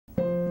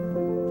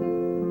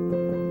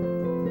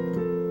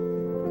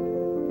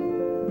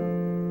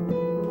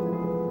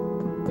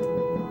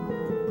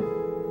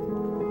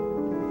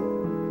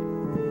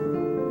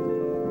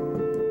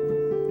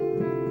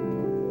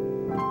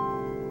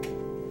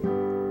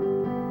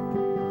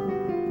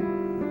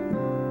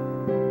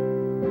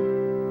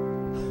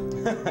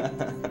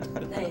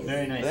Nice.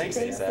 Very nice. Thanks,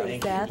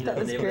 ASAP. That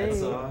was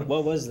great.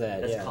 What was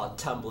that? It's called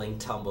Tumbling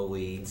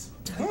Tumbleweeds.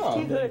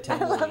 Oh, Dude, I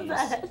love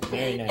that.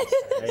 Very nice.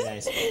 Very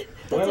nice.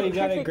 Well, we've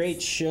got a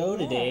great show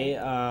today.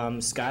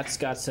 Scott's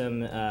got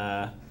some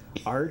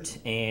art,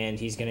 and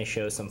he's going to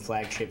show some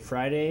Flagship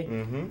Friday.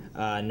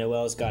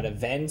 Noelle's got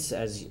events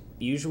as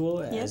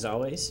usual, as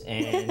always,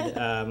 and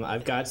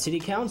I've got City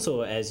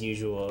Council as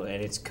usual,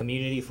 and it's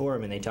Community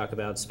Forum, and they talk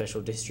about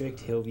Special District,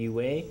 Hillview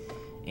Way,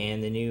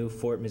 and the new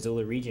Fort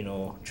Missoula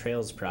Regional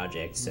Trails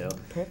project. So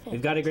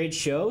we've got a great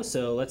show,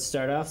 so let's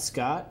start off.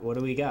 Scott, what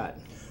do we got?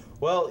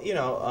 Well, you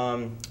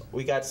know,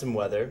 we got some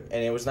weather,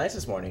 and it was nice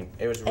this morning.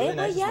 It was really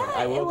nice this morning.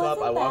 I woke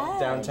up, I walked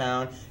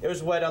downtown. It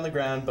was wet on the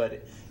ground,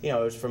 but, you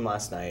know, it was from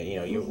last night. You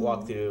know, you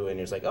walk through, and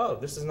it's like, oh,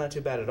 this is not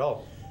too bad at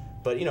all.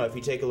 But, you know, if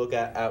you take a look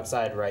at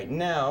outside right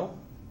now,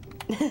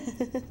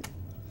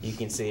 you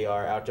can see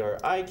our outdoor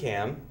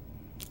iCam.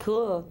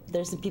 Cool.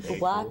 There's some people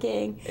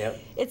walking. Cool. Yep.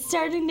 It's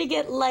starting to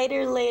get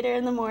lighter later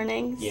in the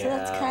morning, so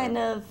that's kind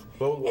of,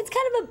 it's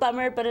kind of a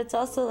bummer, but it's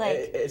also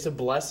like... It's a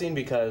blessing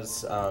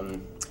because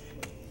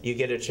you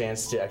get a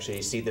chance to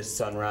actually see the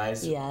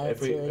sunrise. Yeah, if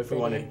we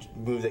want to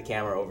move the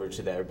camera over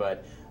to there,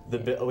 but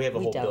we have a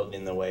whole building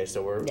in the way,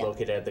 so we're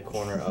located at the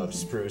corner of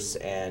Spruce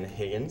and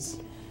Higgins.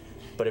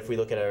 But if we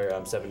look at our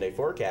 7-day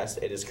forecast,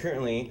 it is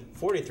currently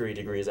 43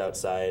 degrees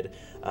outside.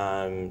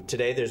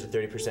 Today there's a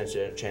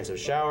 30% chance of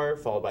shower,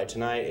 followed by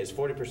tonight is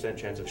 40%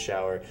 chance of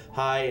shower,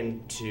 high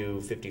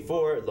into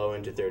 54, low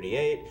into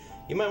 38.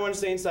 You might want to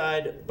stay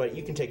inside, but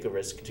you can take a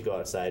risk to go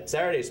outside.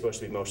 Saturday is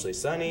supposed to be mostly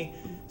sunny.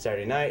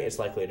 Saturday night it's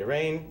likely to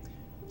rain.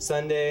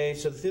 Sunday,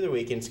 so through the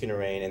weekend it's going to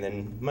rain, and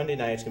then Monday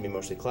night it's going to be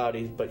mostly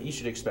cloudy, but you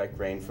should expect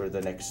rain for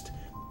the next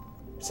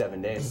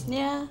 7 days.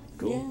 Yeah,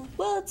 yeah.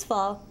 Well, it's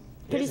fall.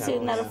 Pretty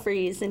soon that'll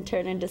freeze and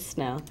turn into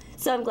snow.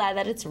 So I'm glad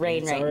that it's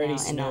rain right now and not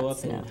snow.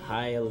 It's already snow up in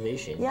high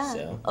elevation. Yeah,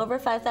 so. Over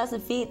 5,000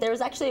 feet. There was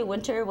actually a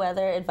winter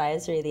weather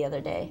advisory the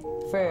other day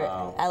for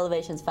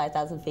elevations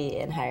 5,000 feet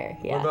and higher.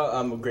 Yeah. What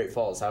about Great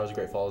Falls? How is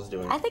Great Falls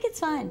doing? I think it's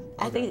fine.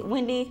 I think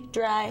windy,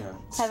 dry. Yeah.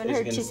 Haven't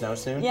heard Is it gonna snow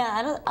soon?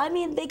 Yeah, I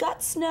mean they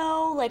got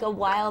snow like a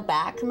while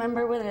back.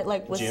 Remember when it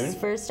like was June?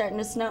 first starting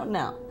to snow?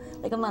 No,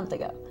 like a month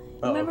ago.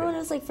 Remember when it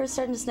was like first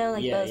starting to snow,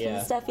 like those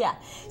and stuff? Yeah.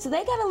 So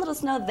they got a little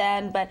snow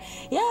then, but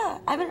yeah,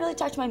 I haven't really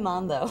talked to my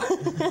mom though.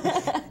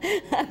 I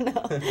don't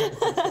know.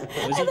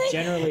 Was it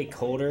generally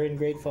colder in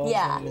Great Falls?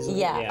 Yeah.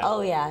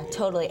 Oh yeah,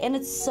 totally. And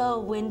it's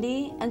so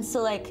windy, and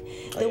so like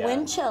the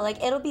wind chill,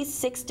 like it'll be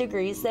 6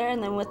 degrees there,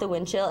 and then with the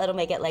wind chill, it'll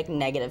make it like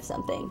negative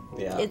something.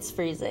 Yeah. It's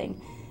freezing.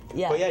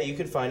 Yeah. But yeah, you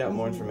can find out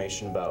more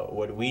information about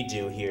what we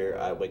do here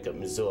at Wake Up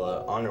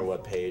Missoula on our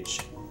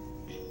webpage.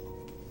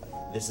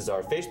 This is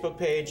our Facebook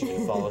page. You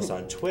can follow us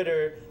on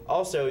Twitter.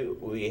 Also,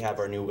 we have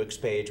our new Wix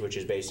page, which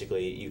is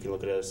basically, you can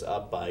look at us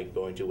up by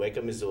going to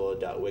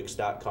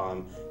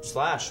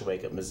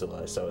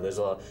wakeupmissoula.wix.com/wakeupmissoula. So there's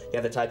you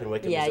have to type in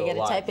Wake Up Missoula. Yeah, you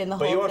got to type in the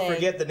whole thing. But you won't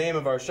forget the name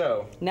of our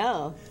show.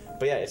 No.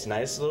 But yeah, it's a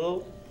nice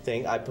little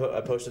thing. I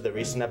posted the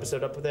recent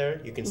episode up there.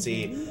 You can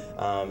see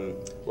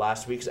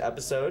last week's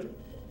episode.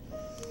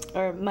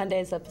 Or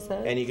Monday's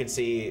episode. And you can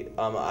see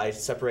I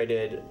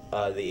separated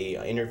the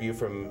interview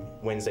from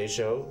Wednesday's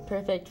show.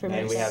 Perfect for me.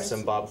 And we have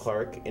some Bob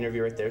Clark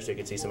interview right there, so you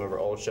can see some of our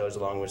old shows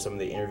along with some of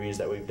the interviews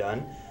that we've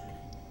done.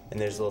 And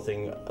there's a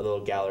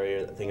little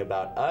gallery thing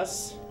about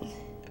us,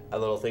 a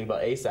little thing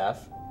about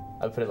Asaph.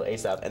 I put a little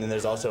Asaph, and then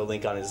there's also a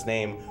link on his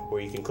name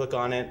where you can click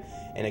on it,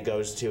 and it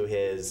goes to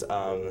his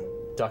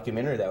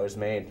documentary that was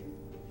made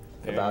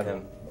about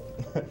him.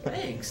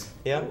 Thanks.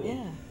 Yeah.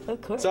 Yeah,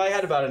 of course. So I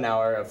had about an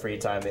hour of free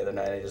time the other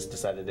night. I just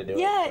decided to do it.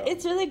 Yeah, so.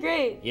 It's really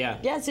great. Yeah.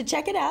 Yeah, so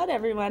check it out,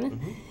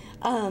 everyone.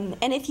 And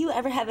if you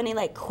ever have any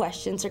like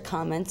questions or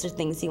comments or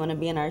things you want to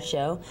be in our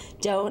show,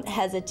 don't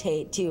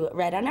hesitate to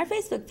write on our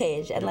Facebook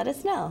page and let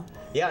us know.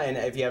 Yeah, and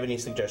if you have any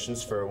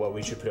suggestions for what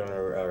we should put on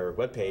our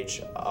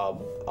webpage,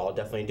 I'll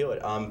definitely do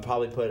it.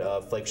 Probably put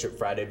a Flagship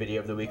Friday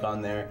video of the week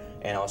on there,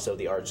 and also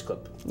the arts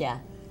clip. Yeah.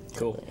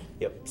 Cool.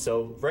 Yep.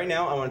 So right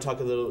now I want to talk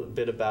a little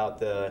bit about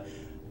the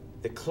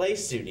Clay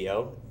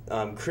Studio.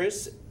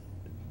 Chris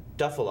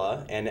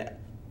Duffala and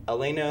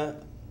Elena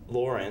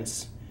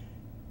Lawrence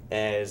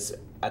is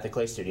at the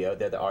Clay Studio.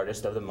 They're the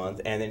artist of the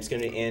month, and it's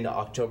going to end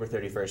October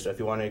 31st. So if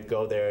you want to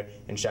go there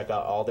and check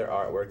out all their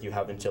artwork, you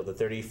have until the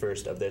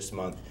 31st of this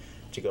month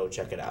to go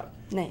check it out.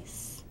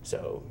 Nice.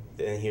 So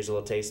then here's a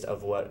little taste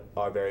of what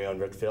our very own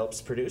Rick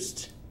Phillips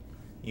produced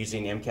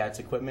using MCAT's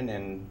equipment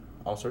and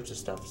all sorts of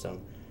stuff.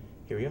 So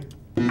here we go.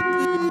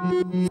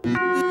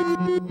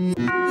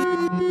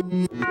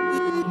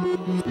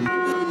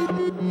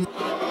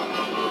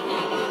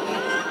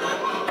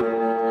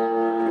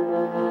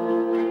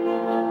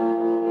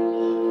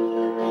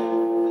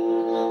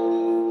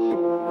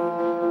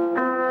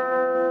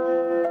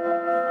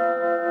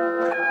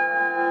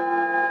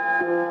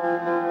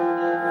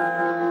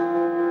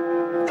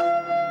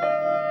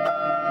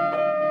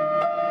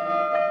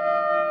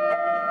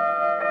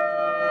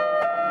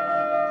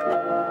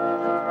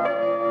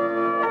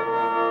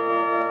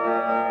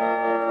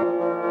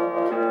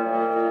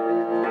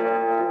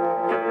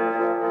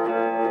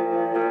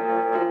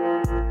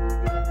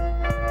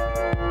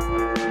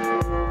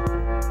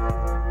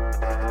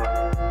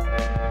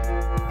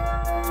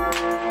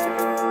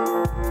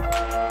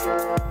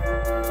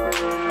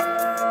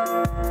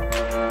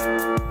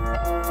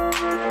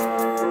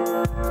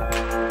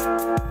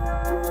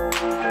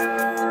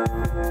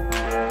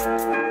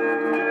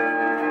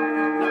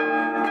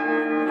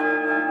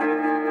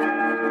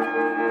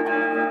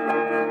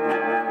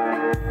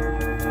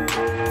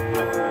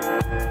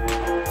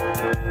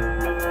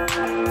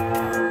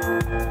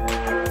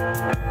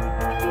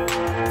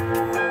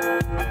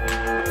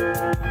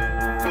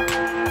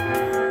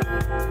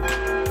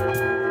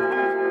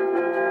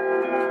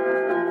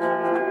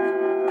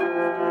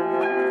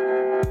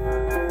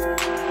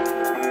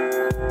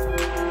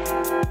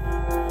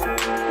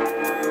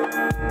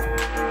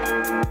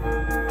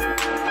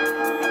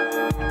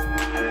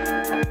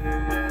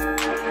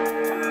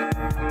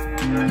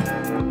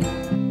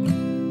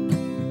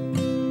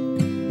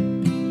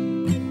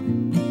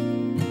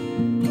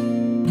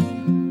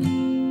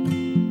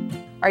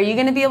 Are you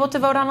going to be able to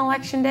vote on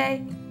Election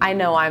Day? I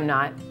know I'm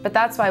not, but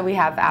that's why we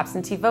have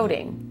absentee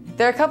voting.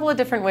 There are a couple of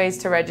different ways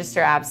to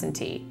register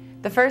absentee.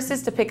 The first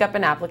is to pick up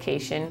an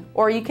application,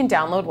 or you can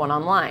download one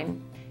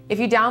online. If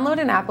you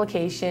download an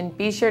application,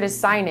 be sure to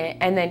sign it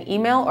and then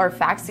email or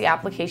fax the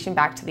application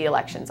back to the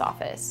elections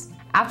office.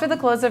 After the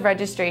close of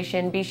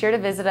registration, be sure to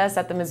visit us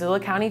at the Missoula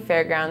County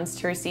Fairgrounds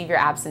to receive your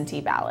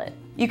absentee ballot.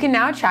 You can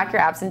now track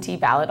your absentee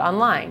ballot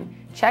online.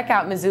 Check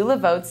out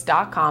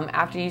MissoulaVotes.com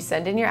after you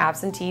send in your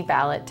absentee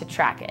ballot to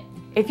track it.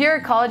 If you're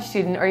a college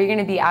student or you're going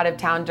to be out of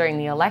town during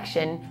the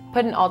election,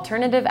 put an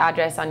alternative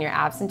address on your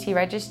absentee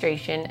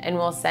registration and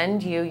we'll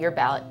send you your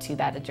ballot to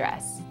that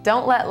address.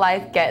 Don't let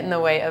life get in the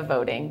way of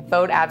voting.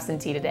 Vote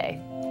absentee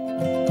today.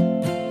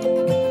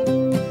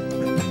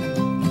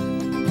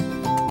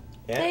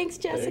 Yeah, thanks,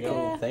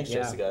 Jessica. Thanks,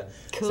 Jessica.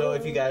 Cool. So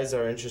if you guys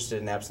are interested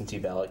in absentee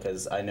ballot,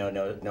 because I know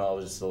Noelle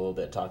was just a little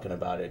bit talking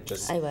about it.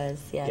 I was,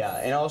 yes. Yeah,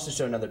 and I'll also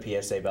show another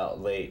PSA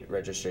about late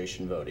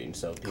registration voting.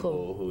 So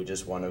people who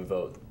just want to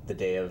vote the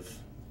day of,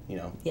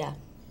 Yeah.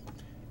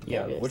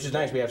 Yeah, which is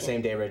nice. We have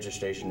same day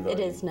registration voting.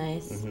 It is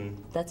nice.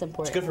 That's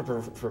important. It's good for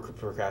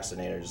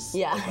procrastinators.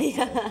 Yeah,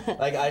 yeah.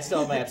 Like I still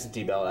have my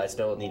absentee ballot. I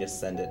still need to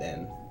send it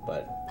in,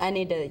 but I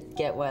need to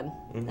get one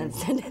and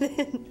send it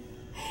in.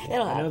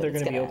 It'll happen. I know they're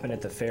going to be open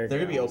at the fairgrounds. They're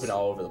going to be open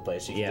all over the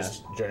place. You can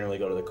just generally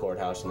go to the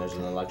courthouse, and there's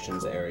an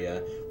elections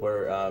area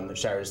where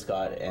Shira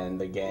Scott and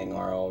the gang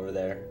are all over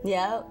there.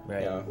 Yeah.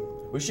 Right. Yeah.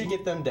 We should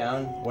get them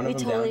down. One of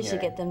them down here. We totally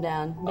should get them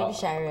down. Maybe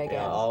Shira again.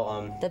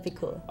 Yeah, that'd be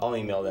cool. I'll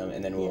email them,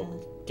 and then we'll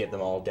get them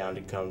all down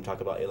to come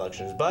talk about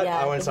elections. But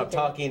I want to stop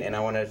talking, and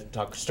I want to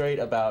talk straight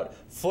about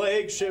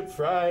Flagship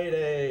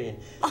Friday.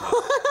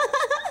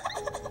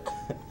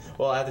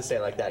 Well, I have to say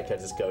it like that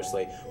because it's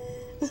ghostly.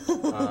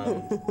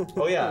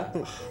 Oh yeah,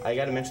 I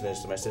gotta mention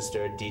this. My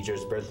sister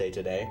Deidre's birthday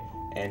today,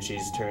 and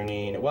she's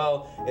turning,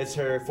 well, it's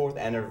her 4th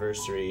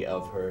anniversary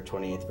of her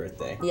 28th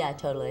birthday. Yeah,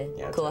 totally.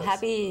 Yeah, cool. nice.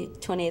 Happy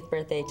 20th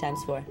birthday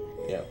times 4.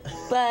 Yeah.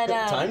 But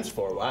times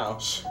 4, wow.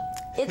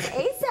 It's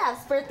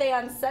Asaph's birthday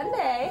on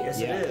Sunday. Yes,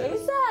 it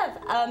is.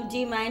 Asaph, do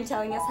you mind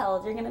telling us how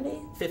old you're gonna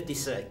be?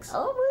 56.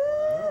 Oh, woo!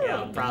 Yeah,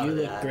 I'm proud You of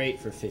look that. great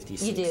for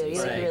 56. You do. You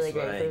look Thanks, really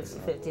great thanks. for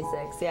 56.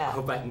 I Yeah.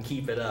 hope I can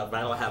keep it up.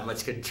 I don't have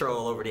much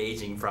control over the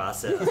aging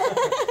process.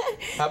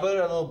 How about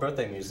a little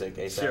birthday music,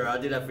 Asaph? Sure, I'll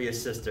do that for your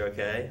sister,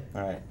 okay?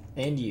 All right.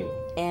 And you.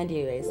 And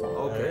you, Asaph.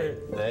 Okay.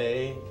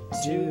 Birthday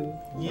To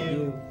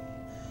you.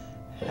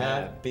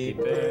 Happy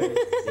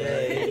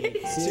birthday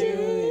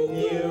to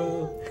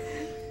you.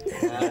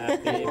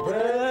 Happy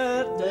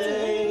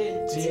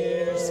birthday,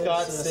 dear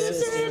Scott's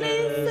sisters.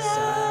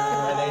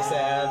 And they say,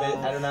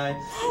 Adonai.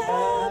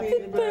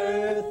 Happy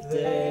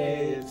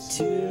birthday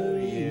to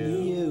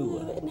you.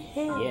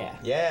 Yeah.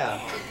 Yeah.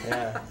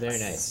 Very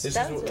nice.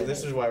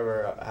 This is why we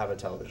have a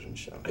television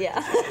show. Yeah.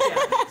 Yeah,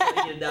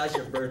 so you announce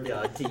your birthday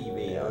on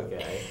TV,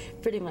 okay?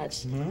 Pretty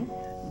much.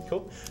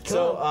 Cool.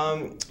 So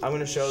I'm going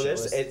to show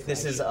this.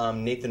 This is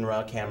Nathan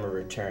Rockhammer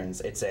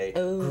Returns. It's a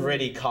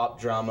gritty cop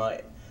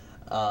drama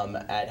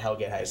at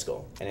Hellgate High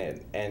School,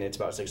 and it's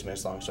about 6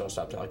 minutes long. So I'll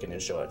stop talking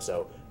and show it.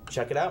 So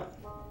check it out.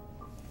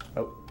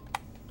 Oh,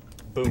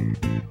 boom.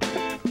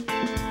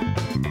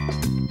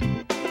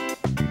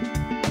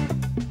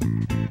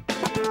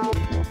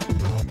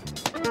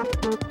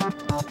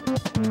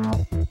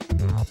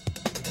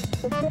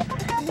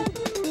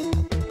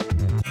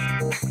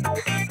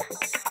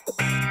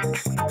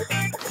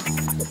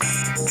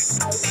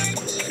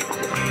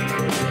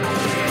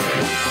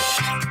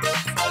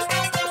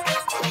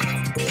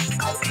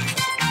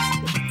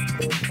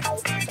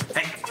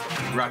 Hey,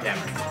 Rockhammer,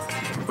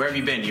 where have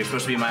you been? You were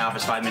supposed to be in my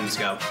office 5 minutes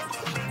ago.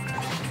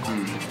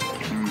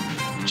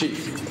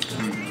 Chief.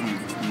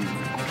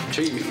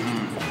 Chief.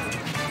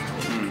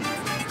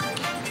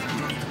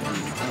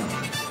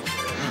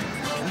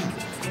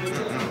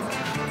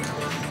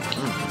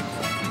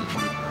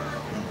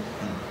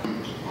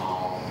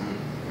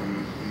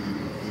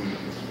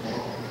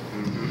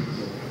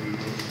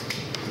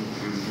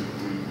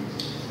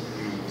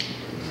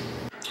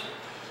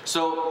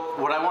 So,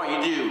 what I want you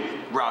to do,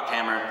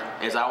 Rockhammer,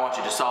 is I want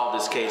you to solve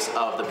this case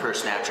of the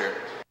purse snatcher.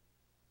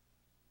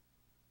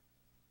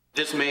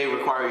 This may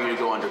require you to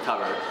go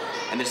undercover,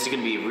 and this is going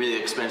to be really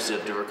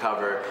expensive to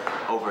recover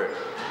over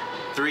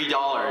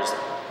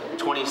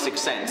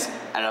 $3.26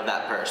 out of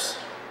that purse.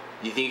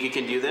 You think you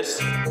can do this?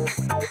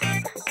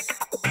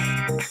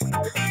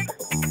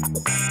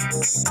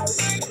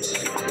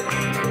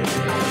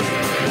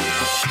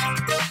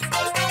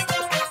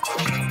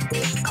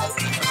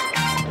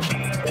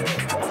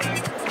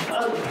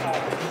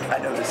 I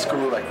know the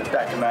school like the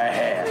back of my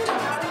hand.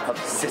 All the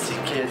sissy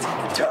kids,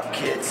 the tough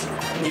kids,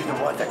 and even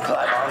the ones that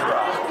climb on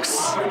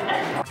rocks.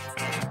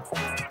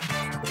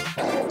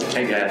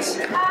 Hey guys.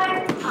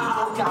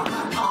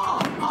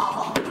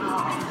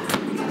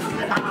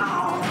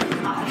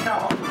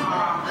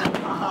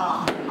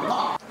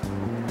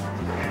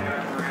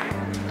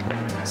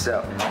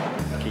 So,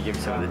 can you give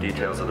me some of the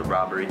details of the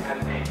robbery?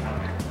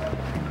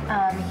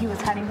 He was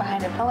hiding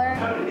behind a pillar,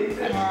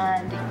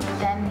 and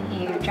then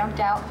he jumped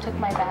out, took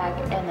my bag,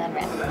 and then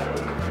ran.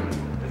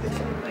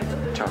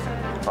 Joking.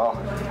 Well,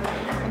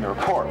 in the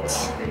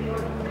reports,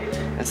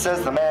 it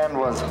says the man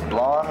was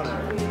blonde.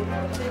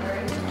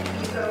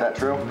 Is that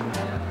true?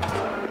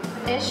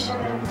 Ish.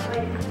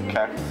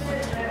 Okay.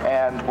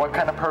 And what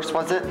kind of purse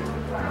was it?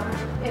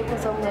 It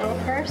was a little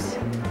purse.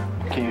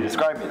 Can you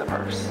describe me the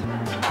purse? It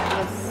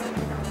was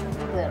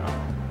little.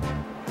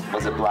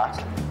 Was it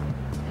black?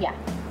 Yeah,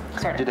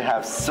 sort of. Did it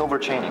have silver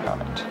chaining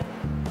on it?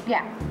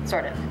 Yeah,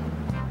 sort of.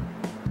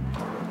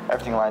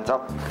 Everything lines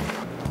up.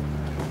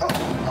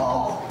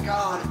 Oh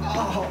God!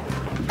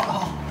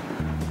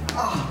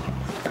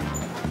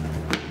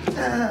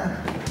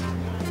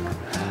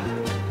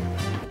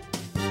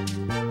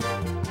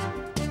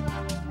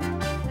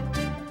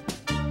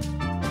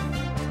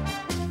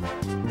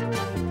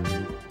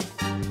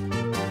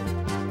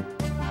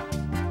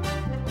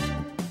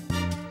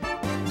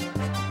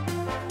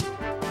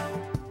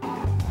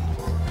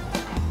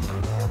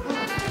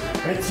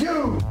 It's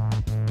you!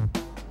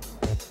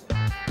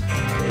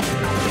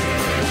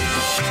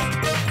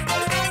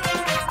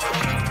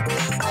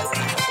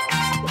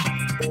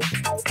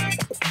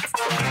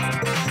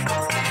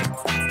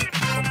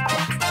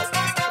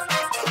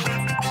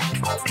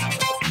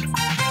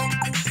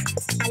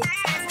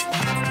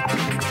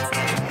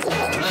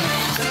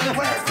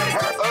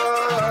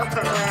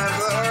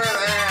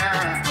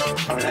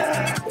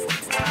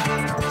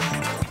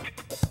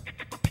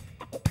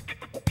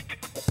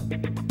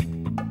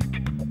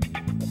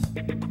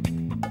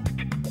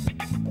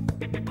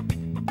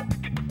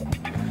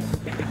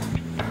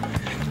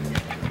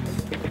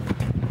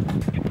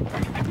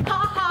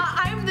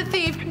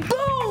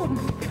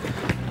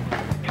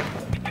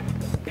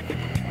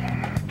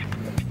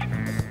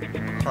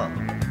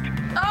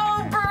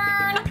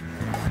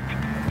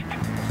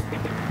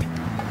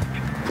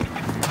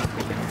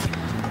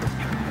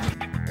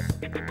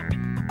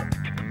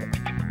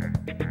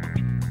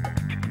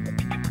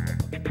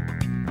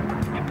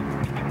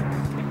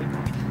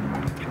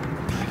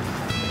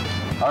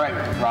 All right,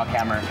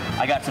 Rockhammer,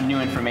 I got some new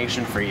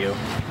information for you.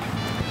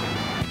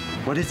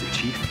 What is it,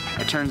 Chief?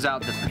 It turns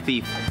out that the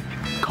thief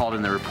called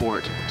in the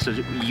report, so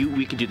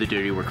we could do the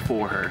dirty work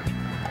for her.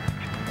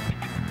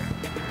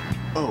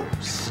 Oh,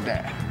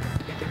 snap.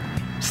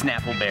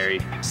 Snappleberry.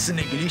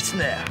 Sniggity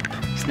snap.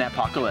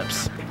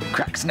 Snapocalypse.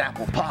 Crack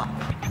snapple pop.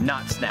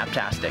 Not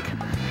Snaptastic.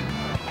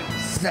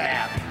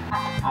 Snap.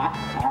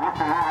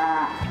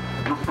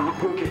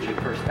 We'll get your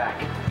purse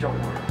back. Don't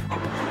worry.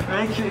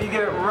 Make sure you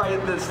get it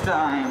right this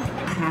time.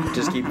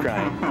 Just keep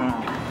crying.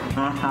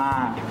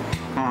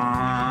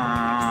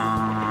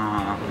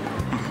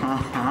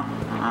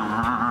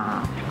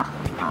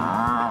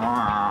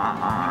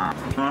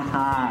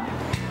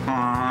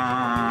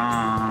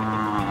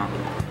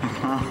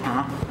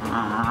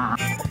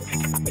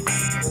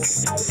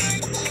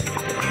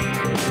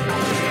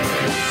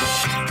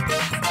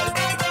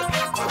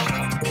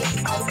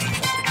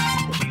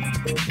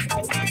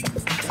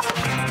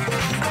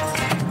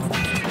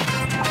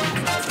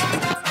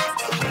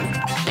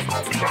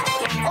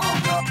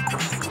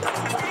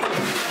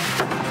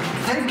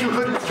 Thank you,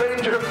 hooded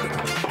stranger.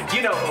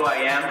 You know who I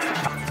am.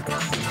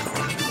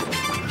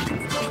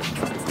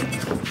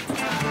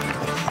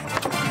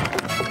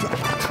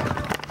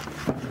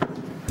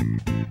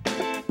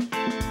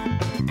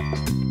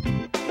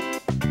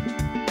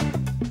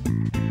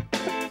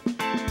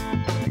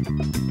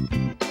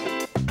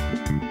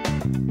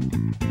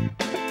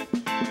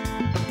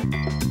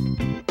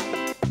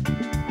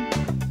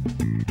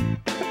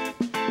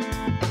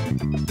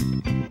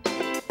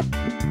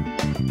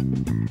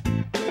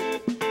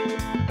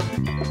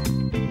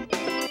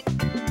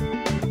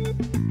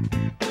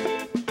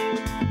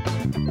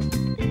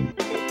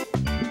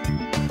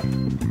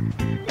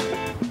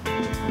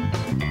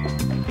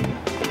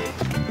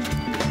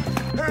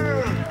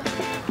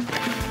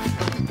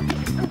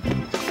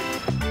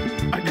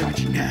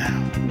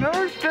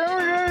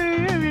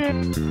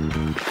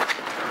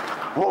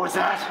 What was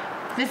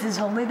that? This is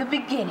only the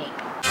beginning.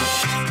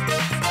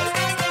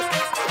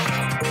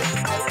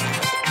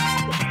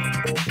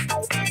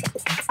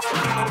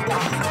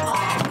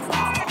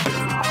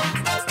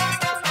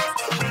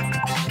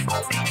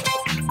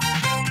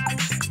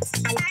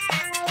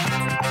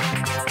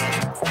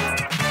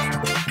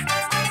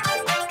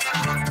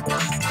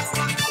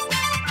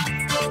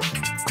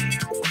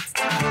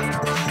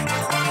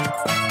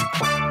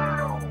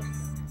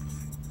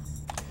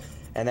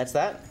 And that's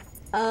that.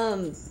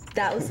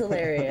 That was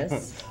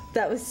hilarious.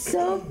 That was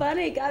so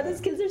funny. God,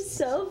 those kids are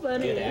so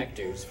funny. Good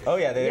actors. Oh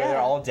yeah, they're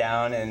all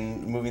down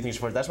and moving things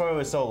forward. That's why it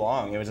was so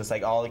long. It was just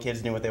like all the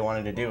kids knew what they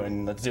wanted to do,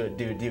 and let's do it,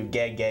 do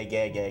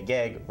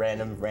gag,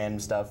 random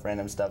stuff,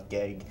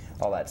 gag,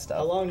 all that stuff.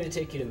 How long did it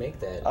take you to make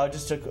that? Oh, it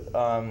just took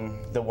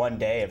the one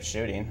day of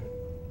shooting.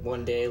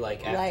 One day,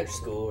 like after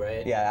school,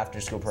 right? Yeah,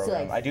 after school program.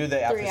 So like I do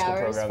the after school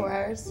 3 hours, program. 4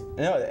 hours?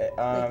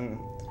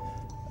 No,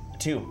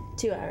 2.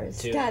 2 hours.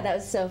 2. God, that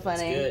was so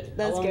funny. That's good.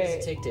 That's How long great. does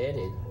it take to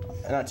edit?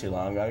 Not too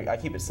long. I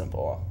keep it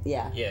simple.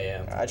 Yeah.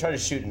 Yeah. I try to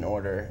shoot in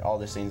order, all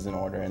the scenes in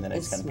order, and then I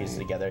just kind of piece it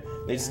together.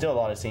 There's still a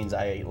lot of scenes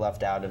I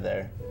left out of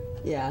there.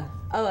 Yeah.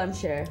 Oh, I'm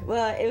sure.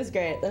 Well, it was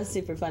great. That was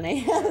super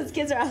funny. Those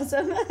kids are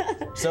awesome.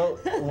 So,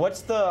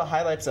 what's the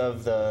highlights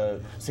of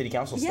the city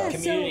council stuff?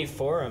 Community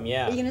forum,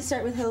 yeah. Are you gonna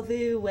start with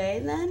Hillview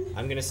Way then?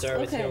 I'm gonna start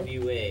with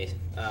Hillview Way.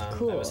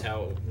 Cool. That was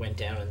how it went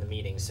down in the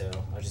meeting, so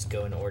I'll just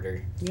go in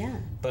order. Yeah.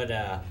 But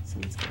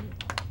sounds good.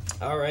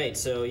 All right,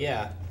 so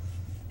yeah,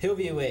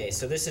 Hillview Way.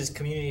 So this is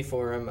community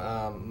forum.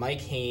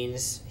 Mike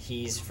Haynes,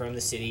 he's from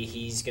the city.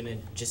 He's gonna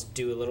just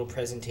do a little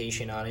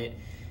presentation on it,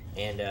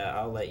 and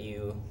I'll let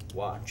you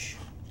watch.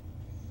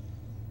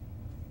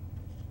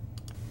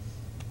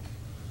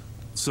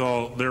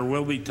 So there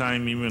will be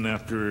time even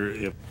after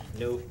if...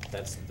 Nope,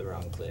 that's the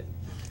wrong clip.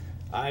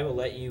 I will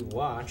let you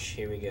watch.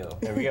 Here we go.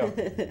 There we go.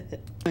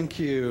 Thank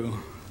you.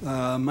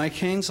 Mike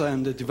Haynes, I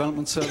am the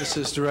Development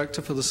Services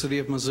Director for the City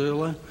of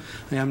Missoula.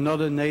 I am not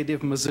a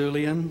native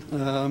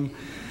Missoulian,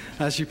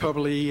 as you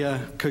probably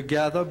could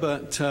gather,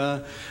 but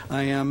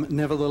I am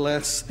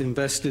nevertheless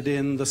invested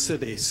in the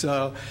city.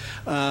 So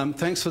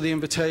thanks for the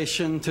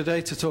invitation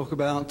today to talk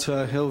about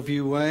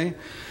Hillview Way.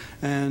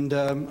 And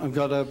I've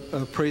got a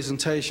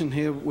presentation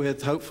here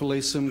with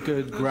hopefully some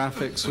good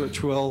graphics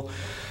which will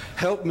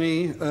help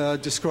me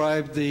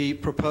describe the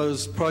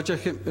proposed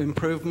project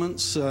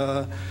improvements,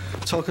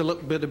 talk a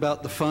little bit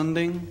about the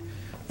funding,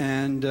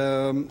 and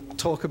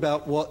talk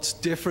about what's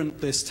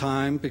different this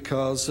time,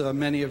 because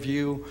many of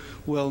you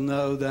will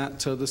know that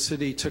the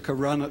city took a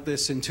run at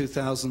this in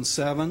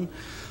 2007,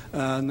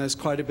 and there's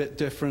quite a bit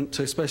different,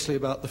 especially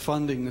about the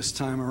funding this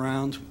time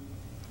around.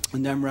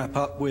 And then wrap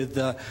up with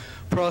the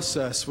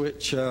process,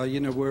 which,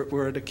 you know,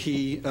 we're at a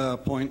key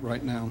point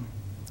right now.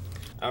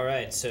 All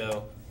right,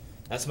 so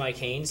that's Mike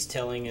Haynes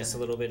telling us a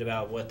little bit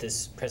about what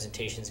this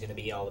presentation is going to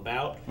be all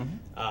about.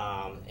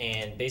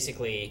 And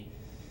basically,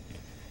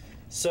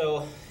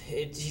 so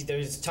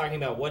there's talking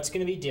about what's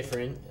going to be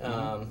different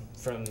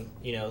from,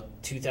 you know,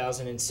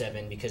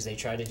 2007, because they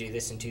tried to do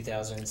this in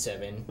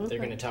 2007. They're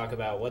going to talk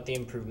about what the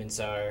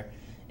improvements are,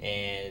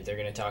 and they're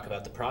going to talk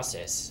about the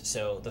process.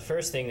 So the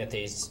first thing that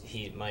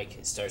Mike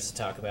starts to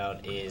talk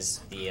about is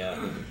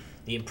the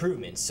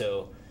improvements.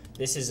 So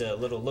this is a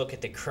little look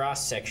at the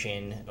cross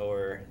section,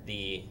 or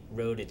the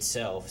road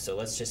itself. So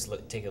let's just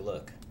take a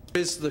look.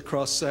 Here's the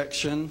cross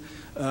section,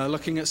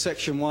 looking at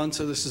section 1,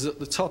 so this is at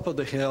the top of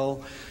the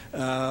hill,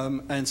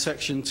 and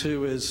section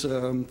 2 is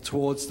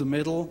towards the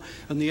middle,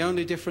 and the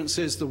only difference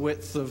is the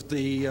width of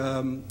the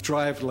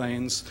drive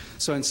lanes.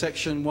 So in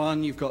section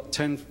 1 you've got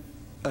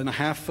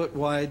 10.5-foot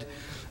wide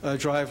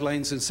drive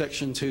lanes, in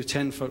section 2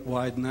 10-foot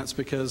wide, and that's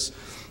because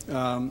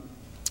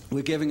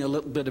we're giving a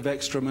little bit of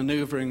extra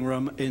maneuvering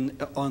room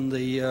on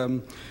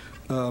the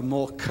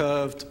more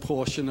curved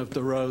portion of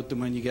the road than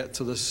when you get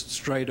to the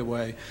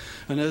straightaway.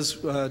 And as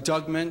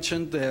Doug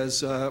mentioned,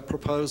 there's a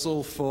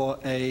proposal for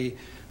a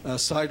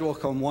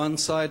sidewalk on one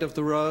side of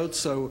the road,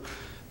 so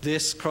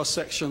this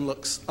cross-section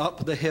looks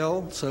up the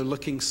hill, so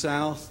looking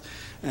south,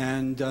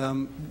 and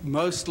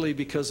mostly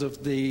because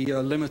of the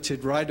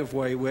limited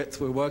right-of-way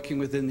width, we're working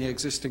within the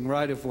existing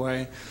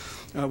right-of-way.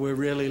 We're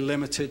really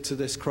limited to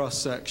this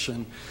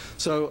cross-section.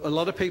 So a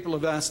lot of people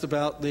have asked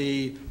about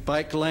the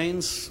bike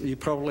lanes. You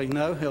probably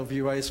know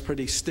Hillview Way is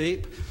pretty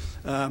steep,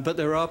 but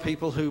there are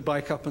people who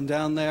bike up and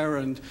down there,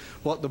 and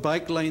what the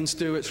bike lanes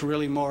do, it's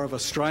really more of a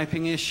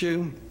striping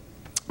issue.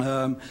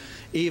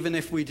 Even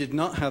if we did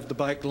not have the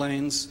bike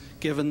lanes,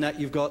 given that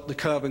you've got the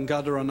curb and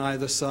gutter on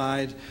either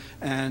side,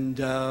 and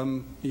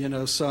you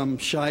know, some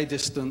shy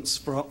distance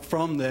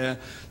from there,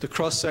 the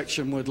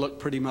cross-section would look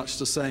pretty much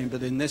the same.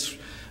 But in this,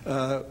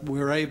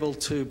 we're able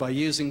to, by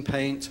using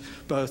paint,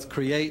 both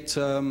create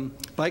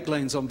bike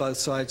lanes on both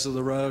sides of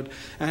the road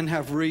and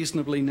have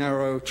reasonably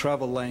narrow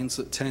travel lanes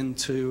that tend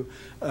to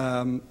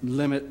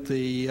limit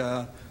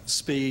the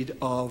speed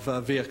of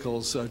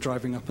vehicles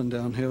driving up and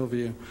down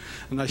Hillview.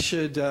 And I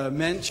should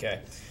mention...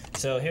 Okay,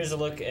 so here's a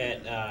look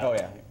at... oh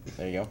yeah,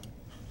 there you go.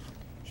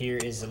 Here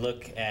is a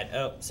look at...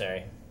 Oh,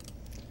 sorry.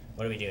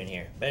 What are we doing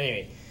here? But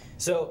anyway,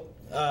 so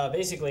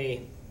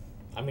basically,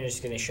 I'm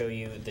just going to show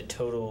you the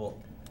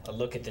total... A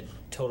look at the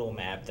total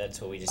map. That's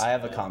what we just... I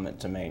have a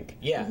comment to make.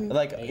 Yeah.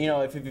 Like, you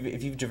know, if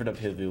you've driven up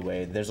Hillview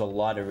Way, there's a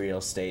lot of real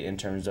estate in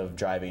terms of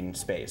driving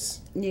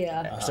space.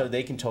 Yeah. So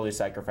they can totally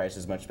sacrifice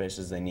as much space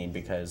as they need,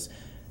 because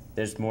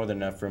there's more than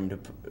enough room to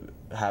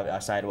have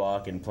a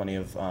sidewalk and plenty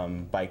of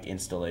bike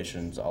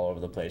installations all over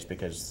the place,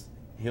 because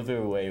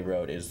Hillview Way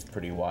Road is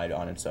pretty wide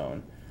on its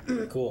own.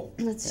 Cool.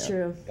 That's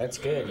true. That's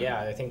good. Yeah,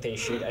 I think they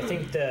should. I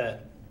think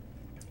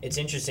it's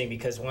interesting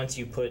because once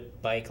you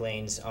put bike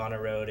lanes on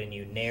a road and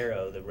you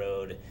narrow the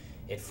road,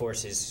 it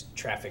forces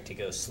traffic to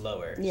go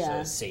slower, so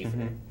it's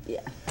safer.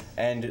 Yeah.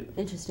 And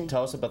interesting.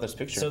 Tell us about this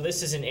picture. So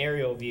this is an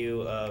aerial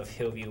view of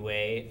Hillview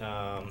Way.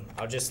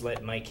 I'll just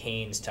let Mike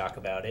Haynes talk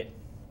about it.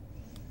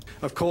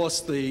 Of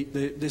course,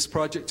 this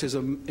project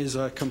is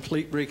a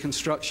complete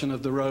reconstruction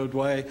of the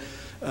roadway.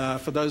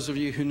 For those of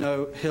you who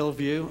know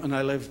Hillview, and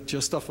I live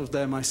just off of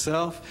there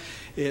myself,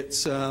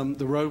 it's the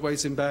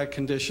roadway's in bad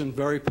condition,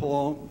 very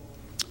poor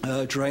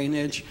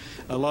drainage,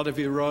 a lot of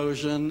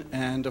erosion,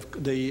 and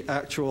the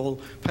actual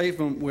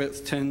pavement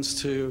width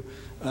tends to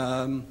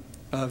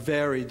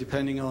vary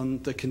depending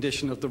on the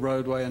condition of the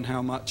roadway and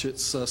how much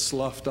it's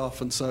sloughed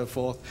off and so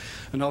forth.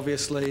 And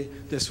obviously,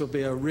 this will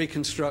be a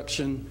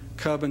reconstruction,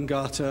 curb and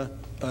gutter,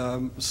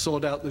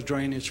 sort out the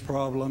drainage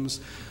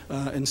problems,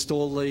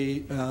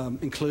 include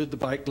the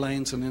bike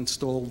lanes, and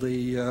install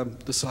the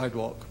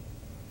sidewalk.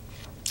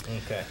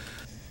 Okay.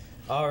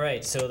 All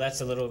right, so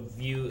that's a little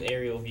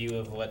aerial view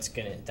of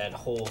that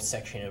whole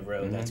section of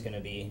road that's gonna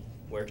be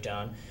worked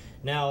on.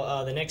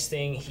 Now, the next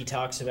thing he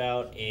talks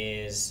about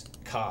is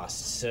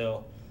cost.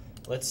 So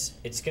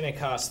it's gonna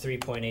cost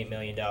 $3.8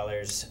 million,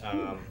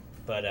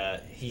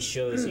 but he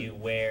shows you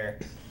where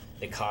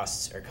the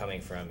costs are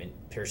coming from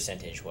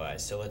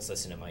percentage-wise. So let's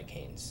listen to Mike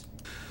Haynes.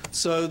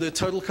 So the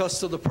total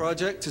cost of the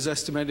project is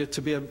estimated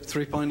to be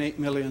 $3.8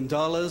 million,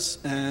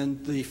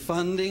 and the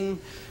funding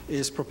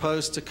is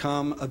proposed to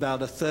come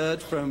about a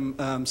third from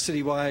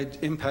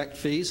citywide impact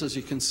fees, as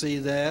you can see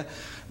there,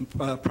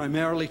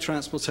 primarily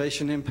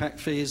transportation impact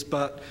fees,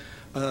 but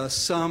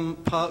some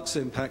parks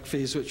impact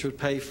fees, which would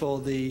pay for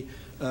the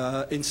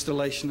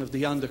installation of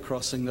the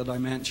undercrossing that I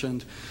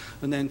mentioned.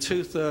 And then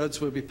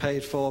 2/3 will be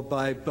paid for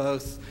by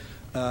both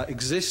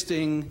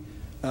existing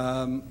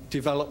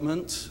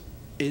development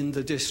in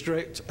the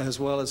district as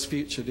well as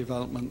future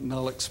development, and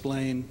I'll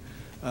explain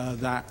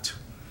that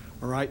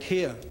right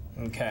here.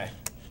 Okay.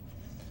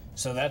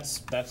 So that's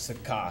the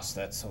cost.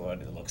 That's what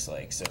it looks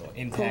like. So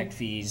impact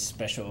fees,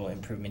 special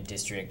improvement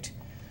district,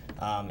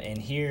 and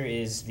here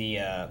is the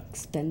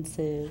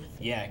expensive.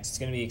 Yeah, it's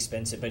going to be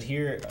expensive. But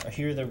here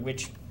are the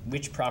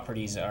which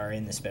properties are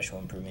in the special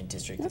improvement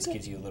district. This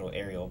gives you a little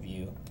aerial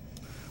view.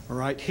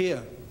 Right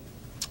here.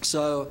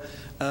 So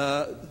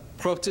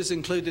properties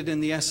included in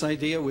the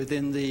SID are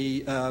within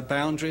the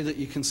boundary that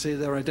you can see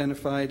there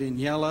identified in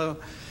yellow,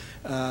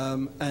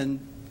 and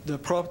the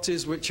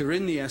properties which are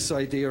in the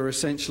SID are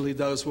essentially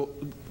those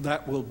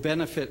that will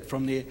benefit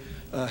from the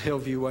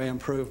Hillview Way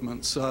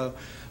improvement. So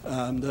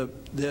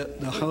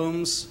the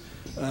homes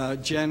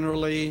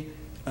generally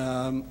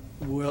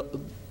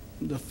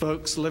the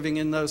folks living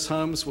in those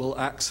homes will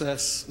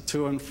access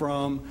to and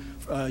from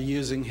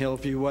using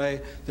Hillview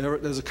Way.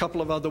 There's a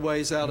couple of other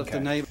ways out of the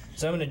neighborhood.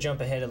 So I'm going to jump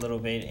ahead a little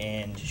bit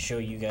and show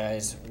you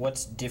guys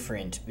what's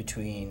different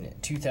between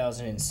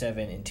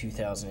 2007 and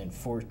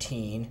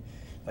 2014.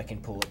 If I can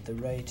pull up the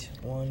right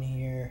one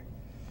here.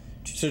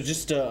 So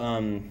just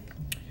a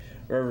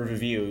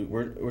review,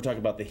 we're talking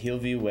about the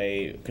Hillview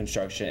Way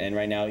construction, and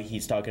right now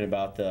he's talking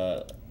about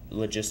the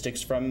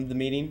logistics from the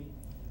meeting.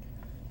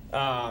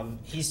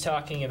 He's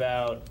talking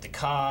about the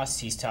cost,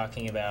 he's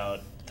talking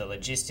about the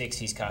logistics,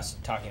 he's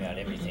talking about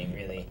everything,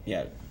 really.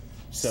 Yeah.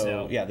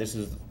 So yeah, this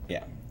is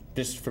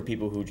this for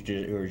people who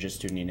are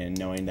just tuning in,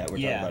 knowing that we're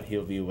talking about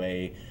Hillview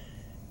Way,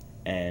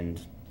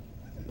 and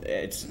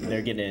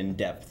they're getting in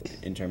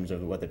depth in terms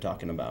of what they're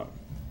talking about.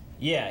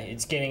 Yeah,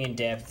 it's getting in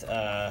depth.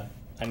 I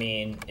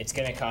mean, it's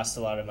going to cost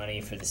a lot of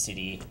money for the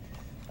city,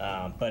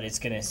 but it's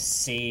going to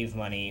save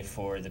money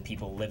for the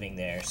people living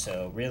there.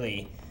 So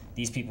really,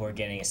 these people are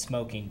getting a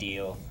smoking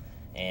deal,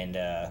 and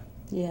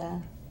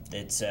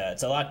it's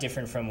a lot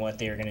different from what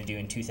they were going to do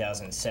in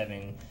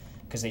 2007,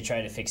 because they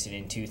tried to fix it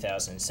in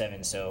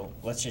 2007. So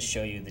let's just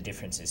show you the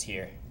differences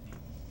here.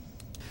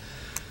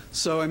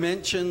 So I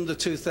mentioned the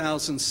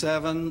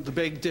 2007, the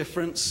big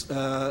difference,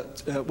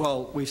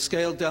 well, we've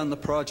scaled down the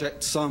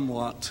project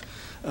somewhat.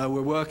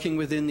 We're working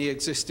within the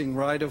existing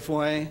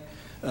right-of-way.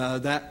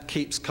 That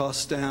keeps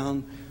costs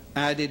down.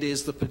 Added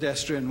is the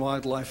pedestrian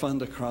wildlife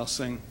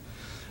undercrossing.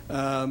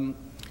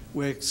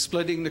 We're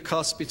splitting the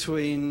cost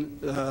between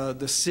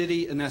the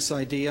city and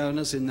SID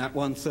owners in that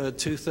 1/3,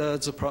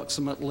 2/3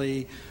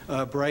 approximately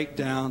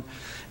breakdown.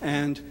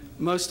 And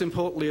most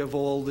importantly of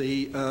all,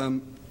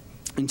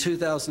 in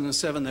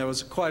 2007 there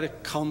was quite a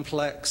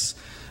complex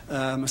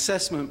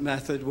assessment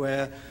method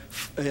where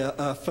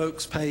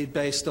folks paid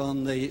based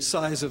on the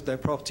size of their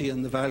property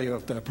and the value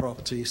of their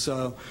property.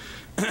 So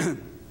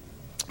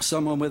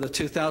someone with a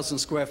 2,000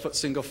 square foot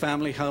single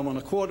family home on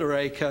a 1/4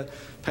 acre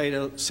paid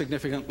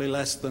significantly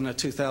less than a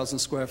 2,000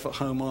 square foot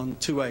home on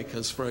 2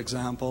 acres, for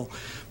example.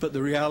 But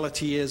the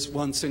reality is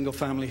one single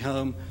family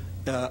home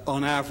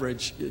on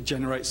average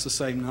generates the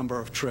same number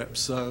of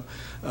trips. So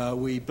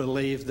we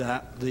believe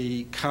that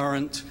the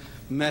current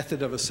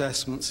method of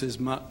assessments is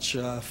much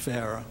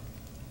fairer.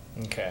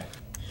 Okay.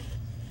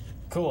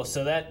 Cool.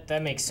 So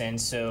that makes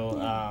sense.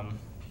 So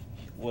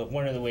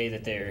one of the way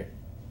that they're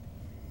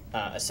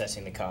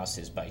assessing the cost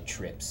is by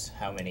trips.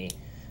 How many?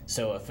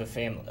 So if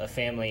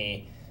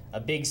a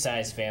big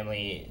size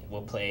family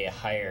will pay a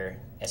higher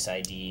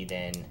SID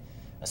than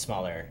a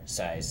smaller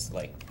size,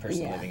 like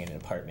person living in an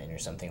apartment or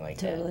something like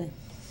that.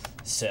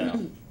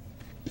 So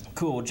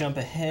cool. We'll jump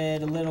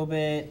ahead a little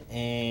bit,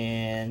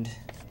 and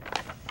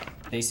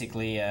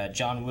basically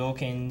John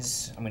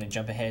Wilkins, I'm going to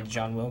jump ahead.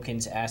 John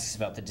Wilkins asks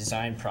about the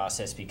design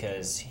process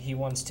because he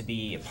wants to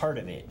be a part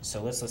of it.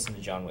 So let's listen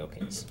to John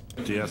Wilkins.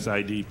 The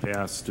SID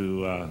passed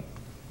to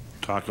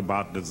talk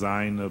about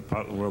design.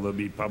 Will there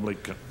be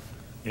public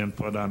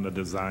input on the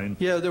design?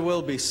 Yeah, there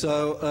will be.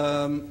 So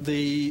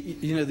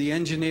the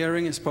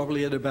engineering is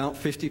probably at about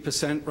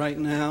 50% right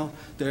now.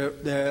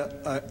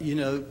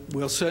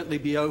 We'll certainly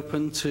be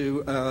open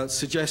to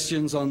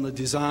suggestions on the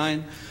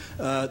design.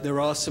 There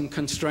are some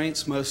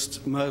constraints.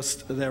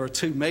 There are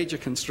two major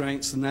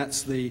constraints, and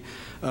that's the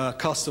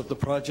cost of the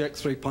project,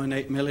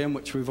 $3.8 million,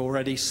 which we've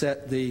already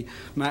set the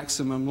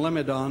maximum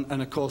limit on,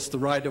 and of course the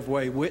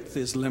right-of-way width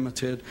is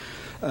limited.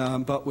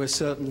 But we're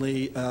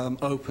certainly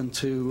open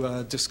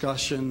to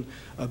discussion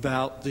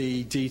about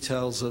the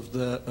details of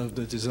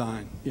the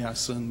design.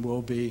 Yes, and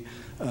we'll be.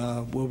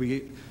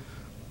 Okay.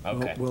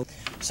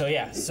 So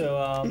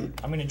I'm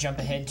going to jump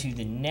ahead to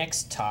the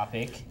next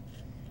topic,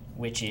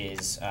 which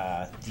is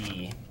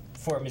the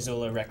Fort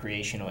Missoula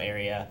recreational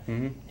area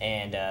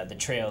and the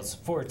trails.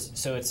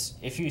 So it's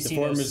if you see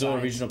Fort Missoula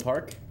signs, Regional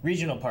Park.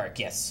 Regional Park,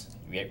 yes,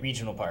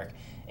 Regional Park,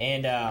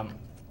 and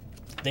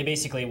they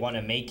basically want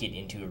to make it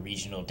into a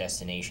regional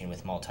destination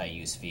with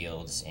multi-use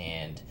fields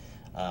and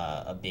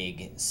a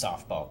big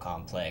softball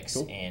complex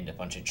and a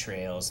bunch of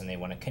trails, and they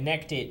want to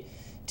connect it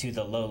to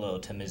the Lolo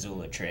to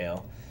Missoula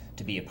Trail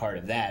to be a part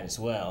of that as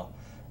well.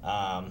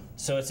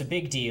 So it's a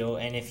big deal,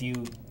 and if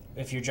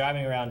you're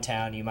driving around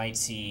town, you might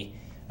see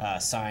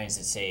signs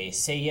that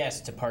say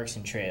yes to parks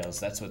and trails.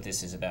 That's what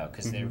this is about,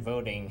 because they're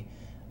voting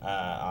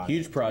on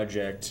huge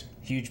project.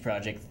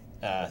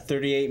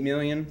 $38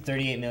 million,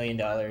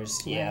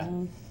 yeah.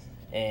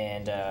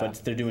 And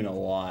but they're doing a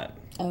lot.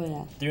 Oh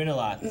yeah, they're doing a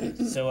lot.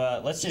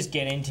 So let's just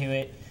get into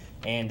it,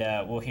 and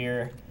we'll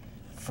hear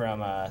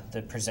from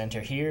the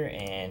presenter here,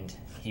 and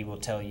he will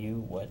tell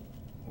you what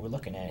we're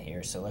looking at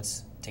here. So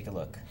let's take a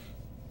look.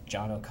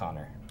 John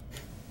O'Connor.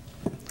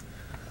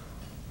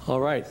 All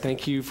right,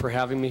 thank you for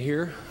having me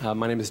here.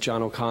 My name is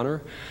John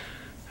O'Connor.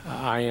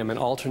 I am an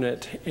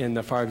alternate in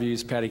the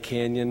Farviews Patty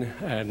Canyon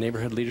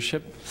neighborhood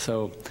leadership.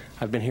 So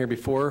I've been here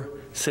before,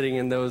 sitting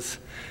in those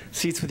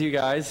seats with you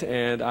guys,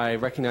 and I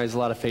recognize a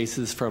lot of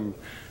faces from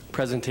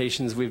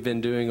presentations we've been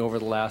doing over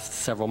the last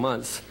several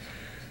months.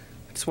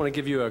 I just want to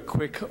give you a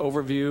quick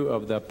overview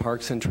of the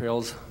Parks and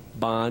Trails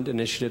bond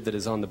initiative that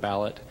is on the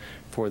ballot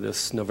for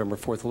this November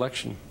 4th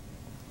election.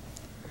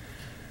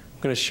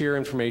 I'm going to share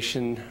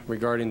information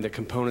regarding the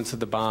components of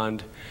the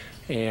bond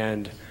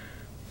and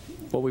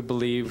what we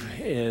believe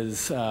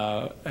is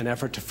an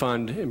effort to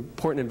fund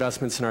important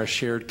investments in our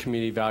shared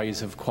community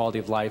values of quality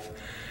of life,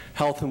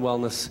 health and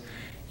wellness,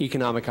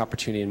 economic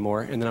opportunity, and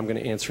more. And then I'm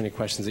going to answer any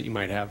questions that you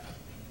might have.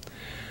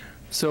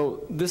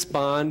 So this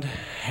bond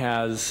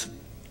has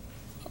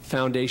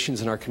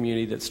foundations in our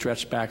community that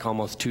stretch back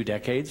almost 2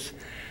 decades.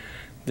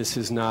 This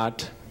is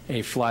not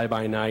a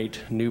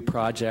fly-by-night new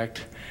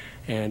project.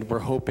 And we're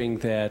hoping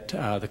that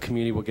the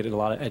community will get a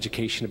lot of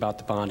education about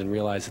the bond and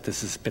realize that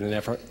this has been an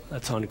effort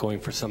that's ongoing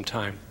for some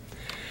time.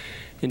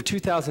 In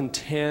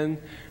 2010,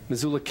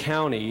 Missoula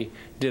County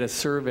did a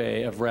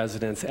survey of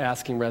residents,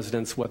 asking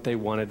residents what they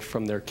wanted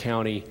from their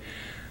county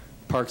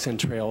Parks and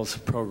Trails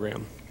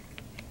program.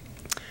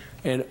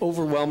 And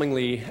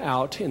overwhelmingly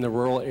out in the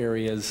rural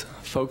areas,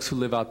 folks who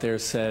live out there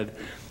said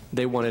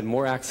they wanted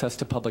more access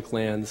to public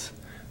lands,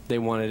 they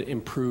wanted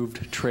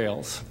improved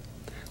trails.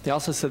 They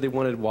also said they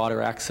wanted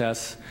water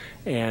access,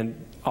 and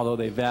although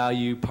they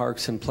value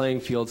parks and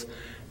playing fields,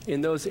 in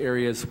those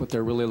areas what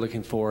they're really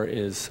looking for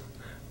is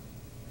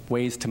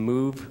ways to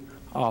move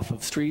off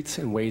of streets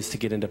and ways to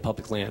get into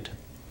public land.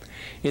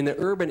 In the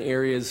urban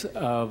areas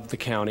of the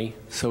county,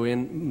 so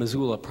in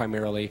Missoula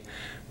primarily,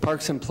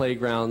 parks and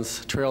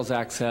playgrounds, trails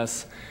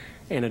access,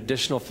 and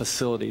additional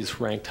facilities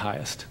ranked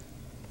highest.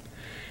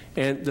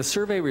 And the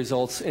survey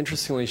results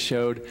interestingly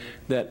showed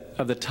that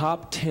of the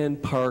top 10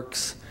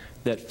 parks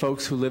that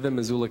folks who live in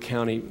Missoula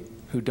County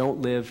who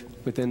don't live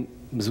within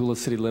Missoula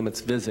city limits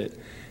visit,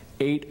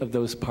 8 of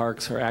those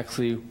parks are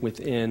actually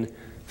within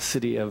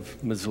city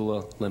of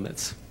Missoula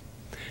limits.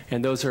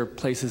 And those are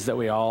places that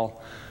we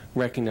all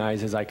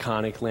recognize as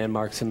iconic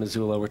landmarks in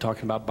Missoula. We're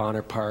talking about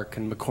Bonner Park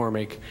and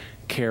McCormick,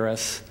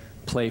 Karis,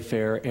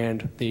 Playfair,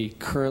 and the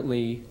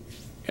currently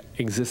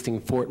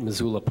existing Fort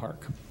Missoula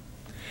Park.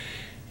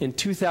 In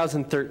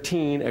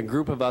 2013, a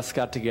group of us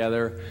got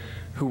together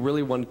who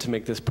really wanted to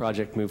make this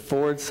project move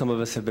forward. Some of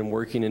us have been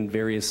working in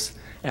various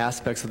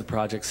aspects of the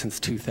project since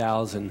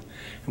 2000.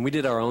 And we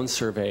did our own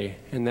survey,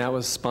 and that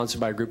was sponsored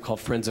by a group called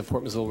Friends of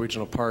Fort Missoula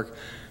Regional Park.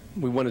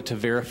 We wanted to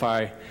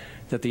verify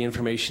that the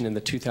information in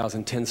the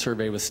 2010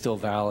 survey was still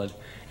valid,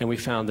 and we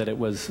found that it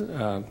was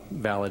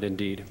valid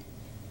indeed.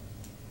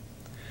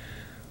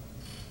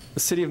 The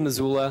city of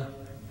Missoula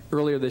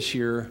earlier this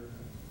year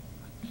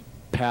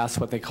passed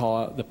what they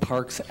call the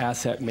Parks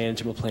Asset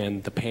Management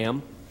Plan, the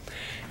PAM.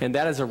 And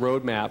that is a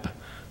roadmap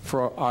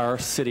for our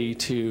city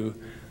to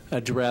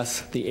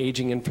address the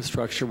aging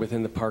infrastructure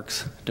within the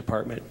Parks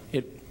Department.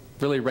 It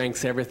really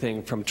ranks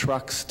everything from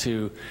trucks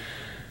to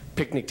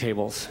picnic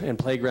tables and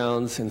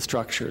playgrounds and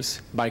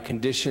structures by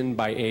condition,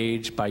 by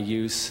age, by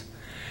use.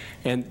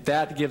 And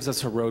that gives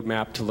us a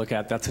roadmap to look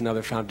at. That's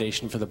another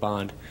foundation for the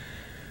bond.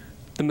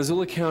 The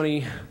Missoula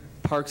County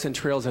Parks and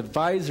Trails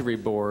Advisory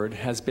Board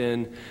has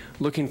been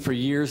looking for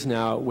years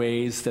now at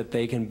ways that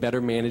they can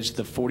better manage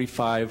the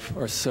 45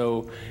 or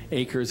so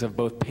acres of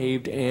both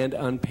paved and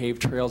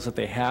unpaved trails that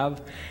they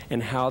have,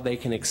 and how they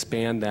can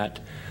expand that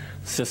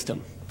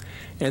system.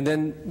 And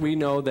then we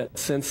know that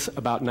since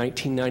about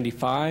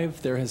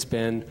 1995, there has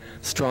been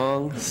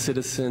strong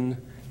citizen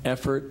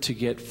effort to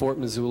get Fort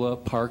Missoula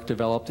Park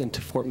developed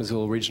into Fort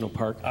Missoula Regional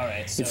Park. All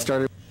right. So it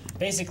started.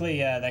 Basically,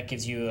 that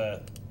gives you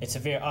it's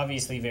a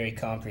obviously very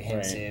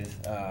comprehensive.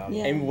 Right.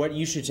 And what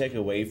you should take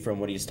away from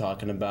what he's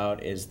talking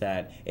about is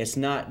that it's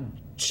not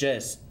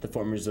just the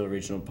Fort Missoula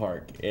Regional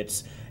Park.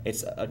 It's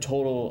a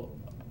total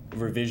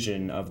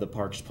revision of the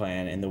parks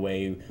plan and the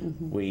way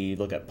we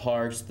look at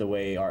parks,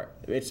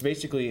 it's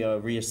basically a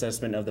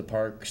reassessment of the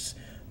parks,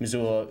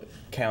 Missoula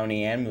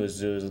County and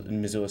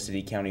Missoula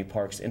City County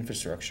parks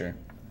infrastructure.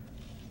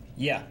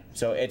 Yeah.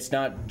 So it's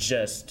not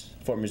just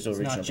Fort Missoula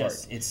Regional Park.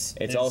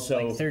 It's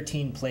also like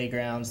 13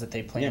 playgrounds that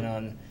they plan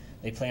on.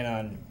 They plan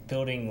on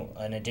building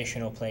an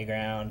additional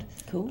playground.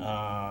 Cool.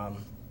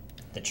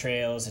 The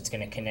trails. It's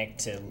going to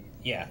connect to.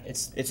 Yeah.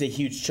 It's a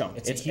huge chunk.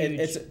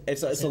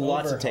 It's a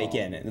lot to take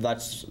in. And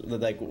that's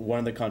like one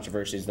of the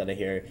controversies that I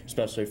hear,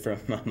 especially from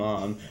my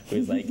mom,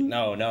 who's like,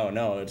 no.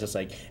 It's just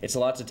like it's a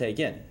lot to take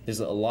in. There's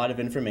a lot of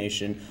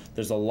information.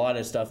 There's a lot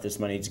of stuff this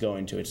money's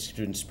going to. It's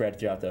been spread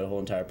throughout the whole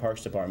entire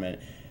Parks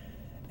Department.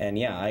 And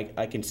yeah,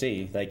 I can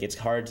see, like, it's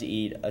hard to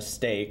eat a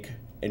steak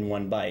in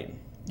one bite.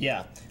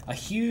 Yeah, a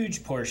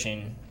huge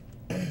portion,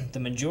 the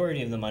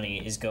majority of the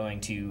money is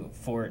going to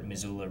Fort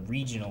Missoula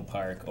Regional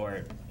Park,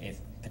 or if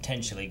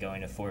potentially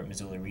going to Fort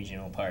Missoula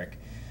Regional Park.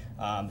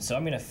 So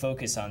I'm going to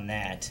focus on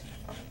that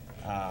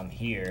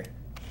here.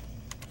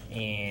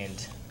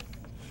 And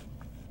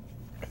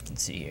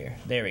let's see here.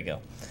 There we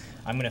go.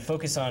 I'm going to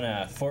focus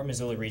on Fort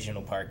Missoula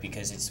Regional Park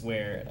because it's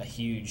where a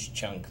huge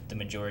chunk, the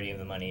majority of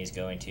the money is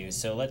going to.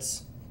 So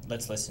let's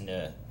listen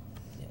to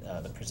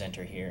the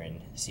presenter here and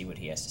see what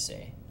he has to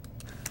say.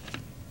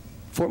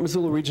 Fort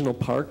Missoula Regional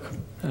Park,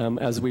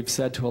 as we've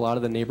said to a lot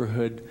of the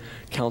neighborhood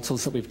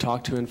councils that we've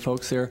talked to and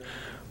folks there,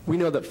 we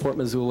know that Fort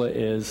Missoula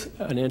is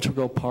an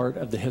integral part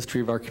of the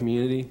history of our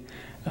community.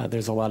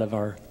 There's a lot of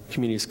our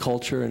community's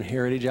culture and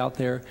heritage out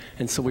there,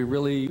 and so we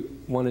really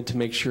wanted to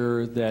make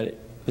sure that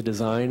the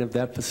design of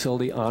that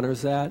facility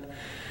honors that.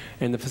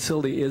 And the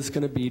facility is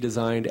going to be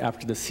designed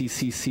after the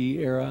CCC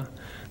era.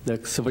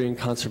 The Civilian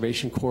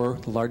Conservation Corps,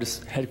 the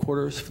largest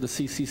headquarters for the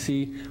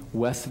CCC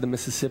west of the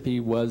Mississippi,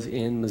 was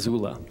in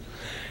Missoula.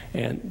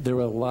 And there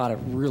were a lot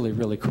of really,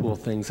 really cool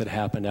things that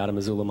happened out of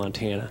Missoula,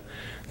 Montana.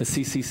 The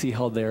CCC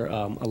held their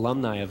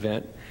alumni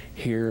event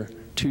here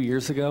 2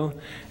 years ago.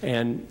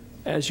 And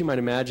as you might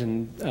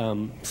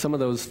imagine, some of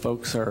those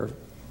folks are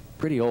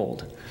pretty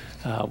old.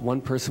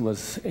 One person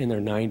was in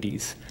their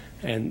 90s.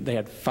 And they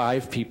had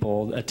 5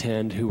 people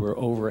attend who were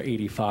over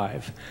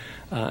 85.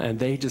 And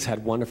they just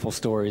had wonderful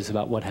stories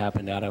about what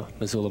happened out of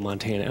Missoula,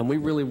 Montana. And we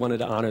really wanted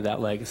to honor that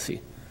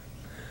legacy.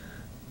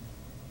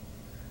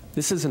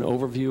 This is an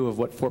overview of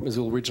what Fort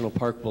Missoula Regional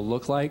Park will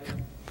look like.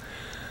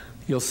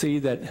 You'll see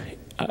that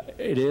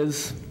it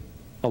is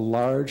a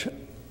large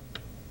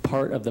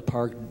part of the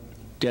park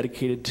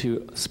dedicated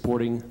to a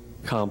sporting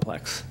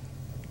complex.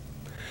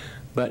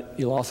 But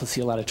you'll also see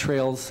a lot of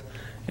trails,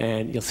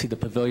 and you'll see the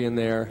pavilion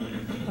there.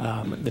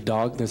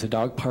 There's a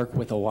dog park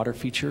with a water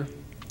feature,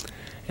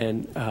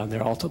 and there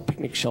are also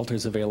picnic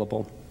shelters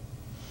available.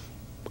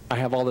 I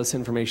have all this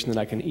information that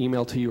I can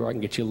email to you, or I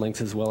can get you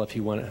links as well if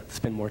you want to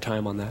spend more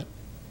time on that.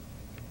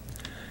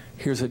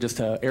 Here's just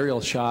an aerial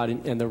shot,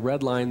 and the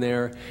red line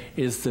there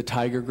is the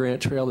Tiger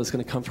Grant Trail that's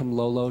going to come from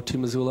Lolo to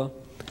Missoula,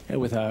 and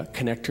with a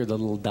connector, the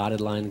little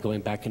dotted line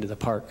going back into the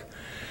park.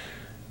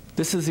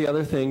 This is the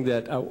other thing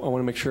that I want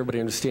to make sure everybody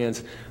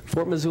understands.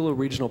 Fort Missoula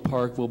Regional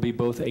Park will be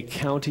both a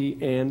county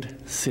and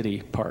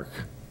city park.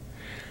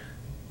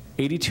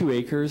 82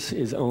 acres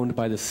is owned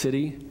by the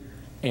city,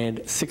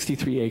 and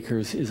 63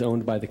 acres is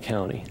owned by the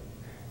county.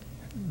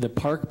 The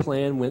park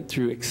plan went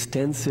through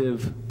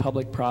extensive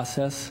public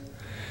process.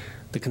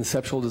 The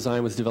conceptual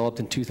design was developed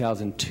in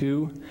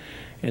 2002,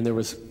 and there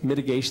was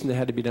mitigation that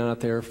had to be done out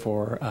there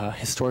for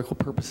historical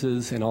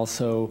purposes, and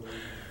also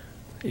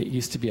it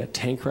used to be a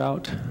tank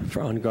route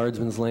on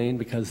Guardsman's Lane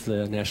because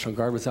the National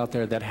Guard was out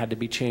there. That had to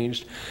be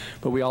changed.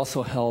 But we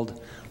also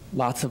held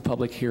lots of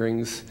public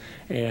hearings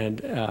and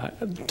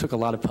took a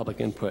lot of public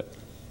input.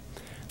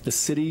 The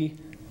city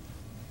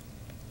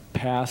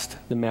passed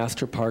the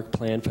master park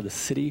plan for the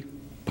city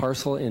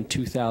parcel in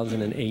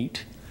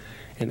 2008,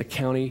 and the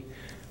county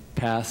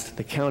passed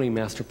the county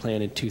master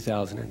plan in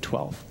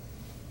 2012.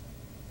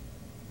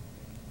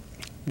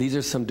 These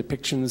are some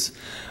depictions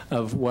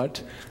of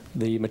what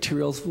the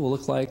materials will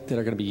look like that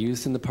are going to be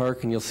used in the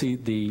park, and you'll see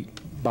the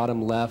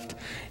bottom left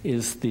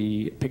is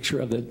the picture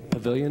of the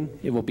pavilion.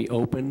 It will be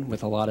open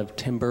with a lot of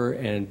timber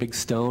and big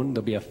stone.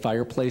 There'll be a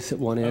fireplace at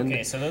one end.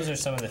 Okay, so those are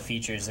some of the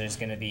features. There's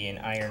going to be an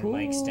Iron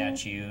Mike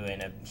statue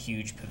and a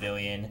huge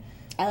pavilion.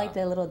 I like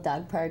the little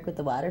dog park with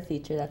the water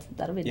feature.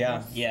 That'll be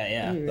nice.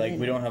 Yeah. Really Like we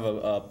nice. don't have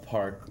a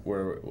park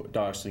where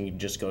dogs can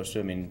just go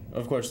swimming.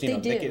 Of course, they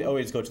can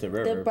always go to the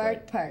river. The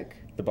Bark Park.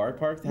 The Bark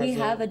Park? We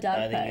have a dog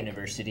park. The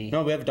university.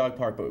 No, we have a dog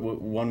park, but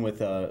one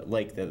with a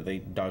lake that the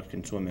dogs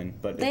can swim in.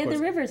 But They have the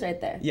rivers right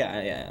there.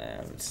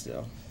 Yeah, but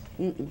still.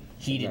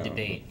 Heated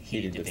debate.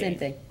 Same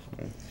thing.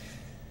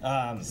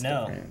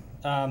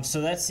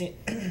 So that's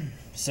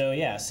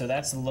so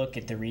that's a look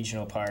at the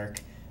regional park.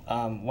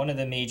 One of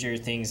the major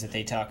things that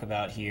they talk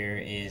about here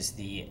is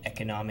the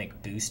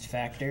economic boost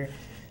factor.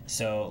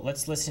 So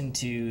let's listen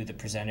to the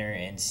presenter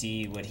and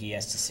see what he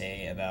has to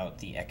say about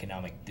the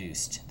economic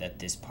boost that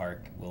this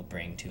park will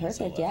bring to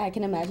Missoula. Perfect. Yeah, I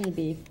can imagine it'd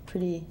be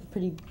pretty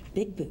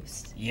big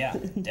boost. Yeah,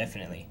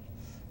 definitely.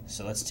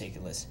 So let's take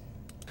a listen.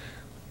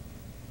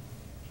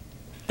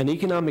 An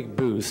economic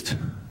boost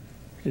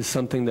is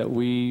something that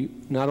we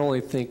not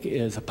only think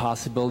is a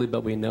possibility,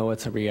 but we know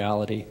it's a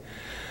reality.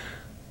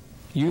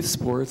 Youth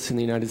sports in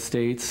the United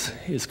States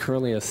is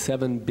currently a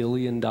 $7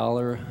 billion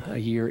a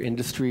year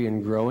industry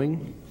and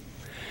growing.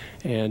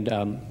 And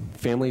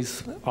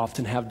families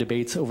often have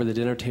debates over the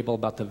dinner table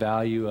about the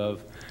value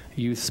of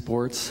youth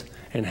sports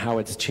and how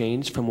it's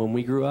changed from when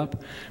we grew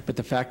up. But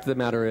the fact of the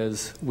matter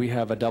is we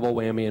have a double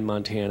whammy in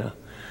Montana.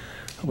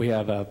 We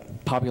have a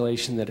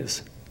population that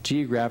is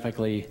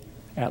geographically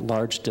at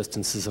large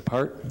distances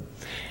apart,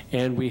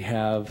 and we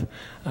have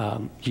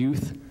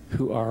youth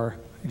who are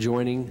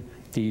joining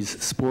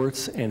these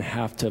sports and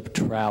have to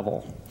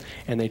travel,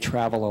 and they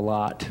travel a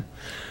lot.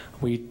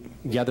 We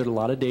gathered a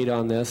lot of data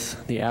on this.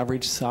 The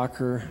average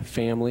soccer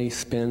family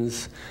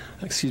spends,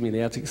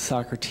 the average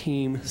soccer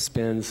team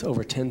spends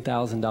over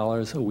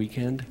 $10,000 a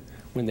weekend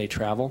when they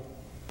travel.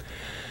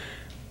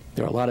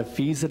 There are a lot of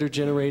fees that are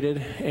generated,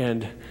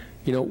 and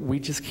we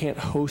just can't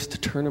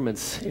host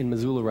tournaments in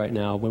Missoula right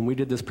now. When we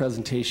did this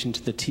presentation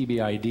to the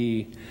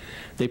TBID,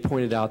 they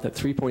pointed out that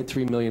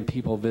 3.3 million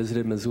people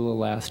visited Missoula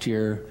last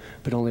year,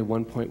 but only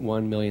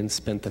 1.1 million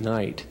spent the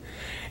night.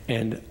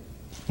 And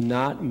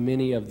not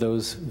many of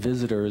those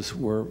visitors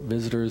were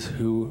visitors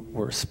who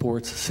were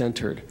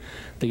sports-centered.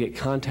 They get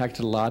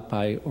contacted a lot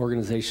by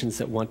organizations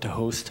that want to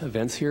host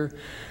events here.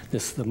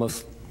 The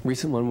most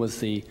recent one was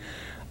the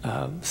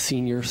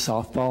senior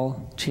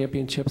softball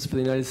championships for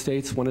the United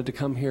States wanted to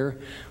come here.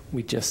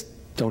 We just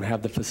don't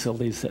have the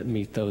facilities that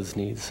meet those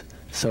needs.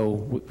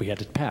 So we had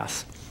to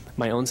pass.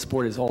 My own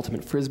sport is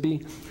ultimate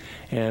frisbee,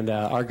 and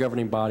our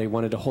governing body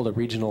wanted to hold a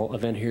regional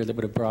event here that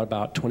would have brought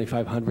about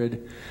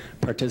 2,500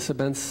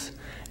 participants,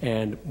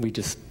 and we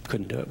just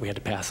couldn't do it. We had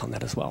to pass on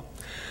that as well.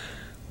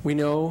 We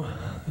know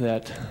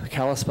that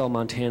Kalispell,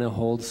 Montana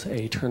holds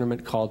a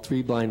tournament called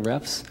Three Blind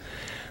Refs.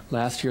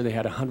 Last year they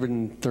had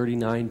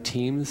 139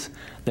 teams.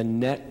 The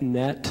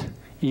net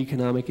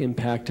economic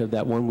impact of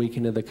that one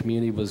weekend of the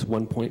community was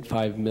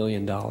 $1.5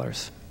 million.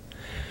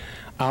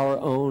 Our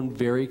own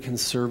very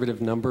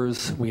conservative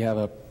numbers, we have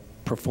a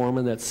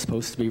performance that's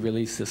supposed to be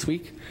released this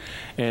week,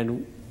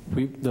 and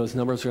those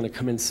numbers are going to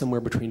come in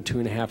somewhere between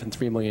 $2.5 and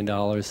 $3 million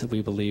that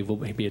we believe will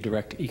be a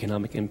direct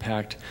economic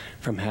impact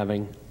from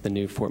having the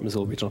new Fort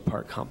Missoula Regional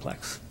Park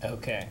complex.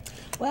 Okay.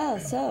 Well,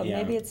 so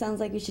maybe it sounds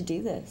like we should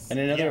do this. And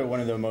another one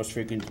of the most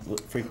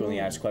frequently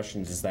asked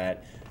questions is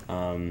that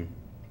how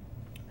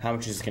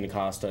much is it going to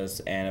cost us?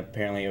 And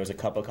apparently it was a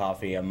cup of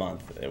coffee a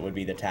month. It would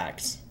be the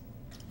tax.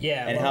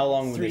 Yeah. And how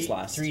long would this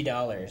last? $3.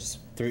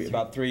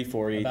 About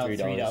 $3.40. About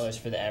 $3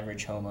 for the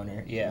average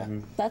homeowner. Yeah. Mm-hmm.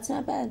 That's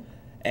not bad.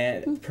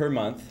 And per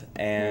month,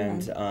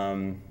 and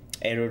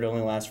it would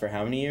only last for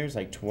how many years?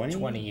 Like 20?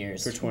 20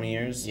 years. For 20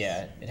 years?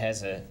 Yeah, it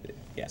has a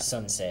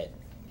sunset.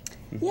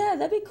 Yeah,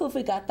 that'd be cool if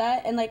we got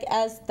that. And like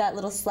as that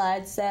little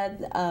slide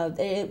said,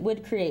 it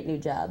would create new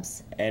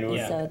jobs. And,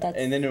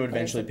 and then it would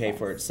eventually pay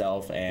for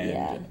itself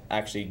and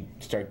actually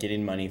start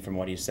getting money from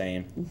what he's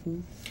saying.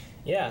 Mm-hmm.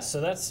 Yeah, so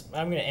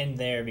I'm going to end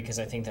there because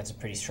I think that's a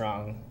pretty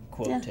strong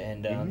quote to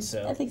end on.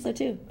 So I think so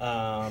too.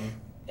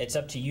 It's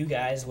up to you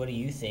guys. What do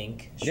you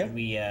think? Should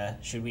we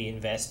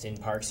invest in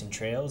parks and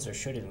trails, or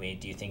shouldn't we?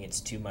 Do you think it's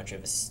too much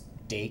of a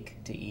steak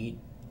to eat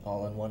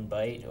all in one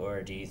bite,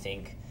 or do you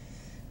think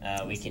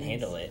we can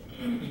handle it?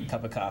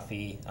 Cup of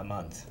coffee a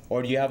month.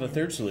 Or do you have a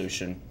third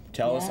solution?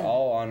 Tell us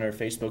all on our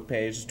Facebook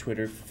page,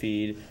 Twitter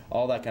feed,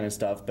 all that kind of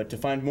stuff. But to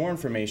find more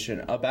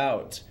information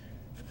about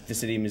the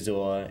City of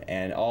Missoula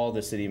and all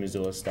the City of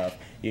Missoula stuff,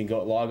 you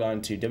can log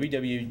on to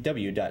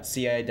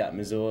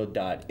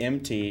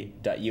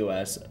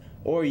www.ci.missoula.mt.us,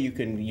 or you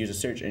can use a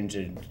search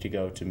engine to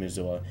go to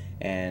Missoula.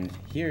 And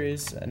here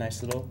is a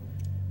nice little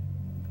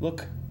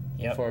look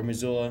for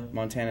Missoula,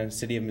 Montana,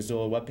 City of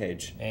Missoula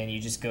webpage. And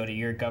you just go to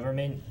your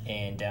government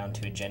and down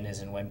to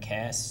agendas and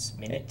webcasts,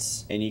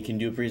 minutes. And you can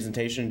do a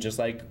presentation just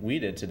like we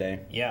did today.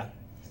 Yeah.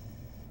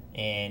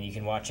 And you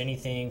can watch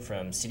anything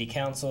from city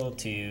council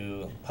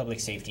to public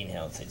safety and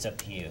health. It's up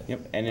to you.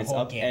 Yep, and it's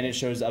up, and it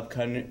shows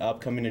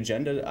upcoming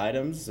agenda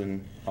items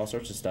and all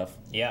sorts of stuff.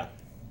 Yeah.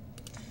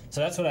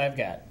 So that's what I've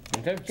got.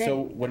 Okay. Great.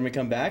 So when we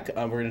come back,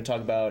 we're going to talk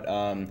about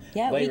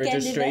late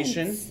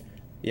registration. Events.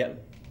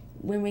 Yep.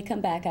 When we come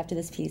back after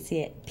this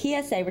PSA,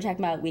 we're talking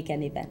about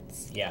weekend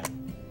events. Yeah.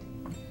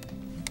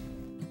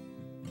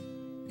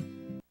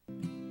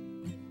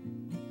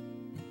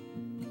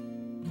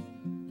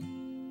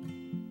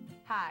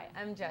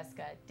 I'm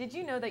Jessica. Did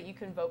you know that you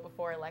can vote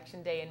before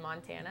Election Day in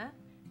Montana?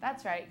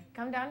 That's right.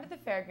 Come down to the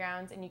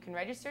fairgrounds and you can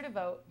register to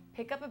vote,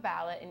 pick up a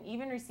ballot, and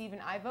even receive an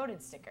I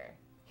voted sticker.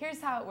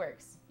 Here's how it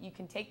works. You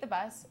can take the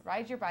bus,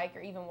 ride your bike, or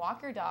even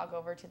walk your dog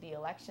over to the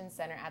election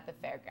center at the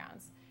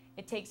fairgrounds.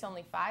 It takes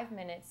only 5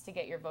 minutes to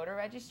get your voter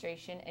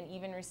registration and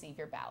even receive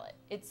your ballot.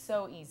 It's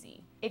so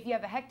easy. If you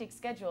have a hectic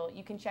schedule,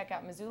 you can check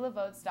out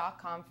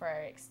MissoulaVotes.com for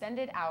our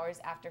extended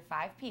hours after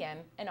 5 p.m.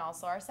 and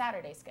also our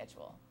Saturday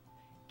schedule.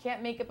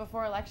 Can't make it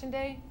before Election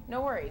Day? No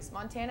worries,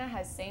 Montana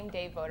has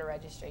same-day voter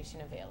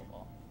registration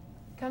available.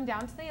 Come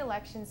down to the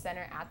Election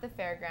Center at the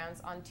fairgrounds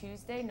on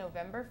Tuesday,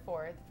 November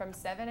 4th from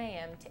 7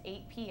 a.m. to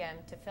 8 p.m.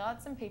 to fill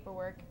out some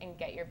paperwork and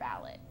get your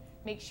ballot.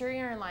 Make sure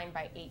you're in line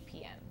by 8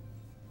 p.m.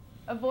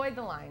 Avoid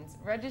the lines.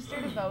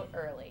 Register to vote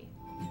early.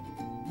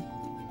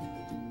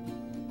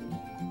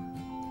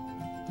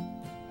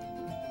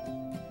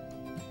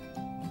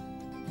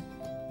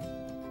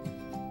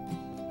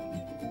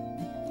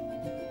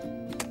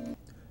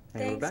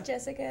 Thanks,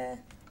 Jessica.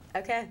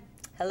 Okay.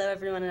 Hello,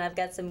 everyone, and I've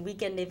got some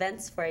weekend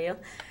events for you. All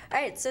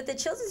right, so at the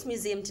Children's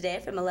Museum today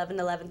from 11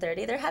 to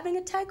 11:30, they're having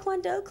a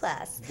Taekwondo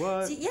class.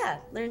 What? So, yeah,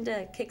 learn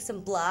to kick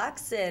some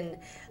blocks and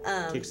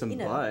kick some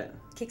butt.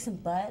 Kick some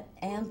butt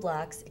and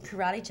blocks,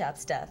 karate chop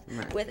stuff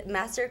with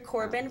Master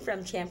Corbin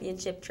from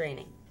Championship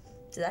Training.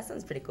 So that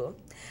sounds pretty cool.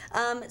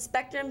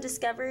 Spectrum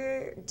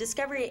Discovery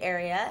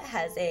Area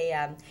has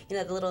a,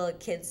 the little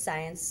kids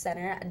science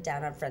center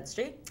down on Front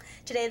Street.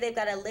 Today they've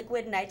got a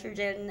liquid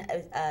nitrogen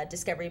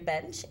discovery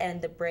bench,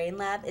 and the brain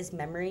lab is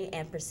memory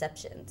and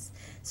perceptions.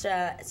 So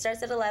it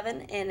starts at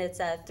 11, and it's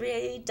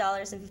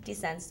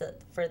 $3.50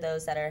 for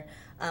those that are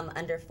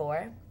under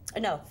 4.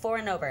 No, 4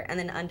 and over, and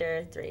then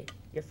under 3,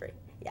 you're free.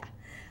 Yeah.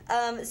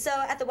 So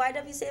at the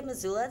YWCA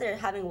Missoula, they're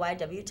having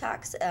YW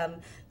Talks,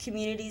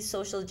 Community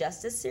Social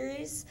Justice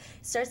Series.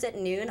 Starts at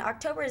noon.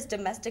 October is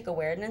Domestic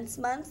Awareness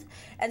Month,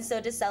 and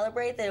so to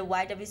celebrate, the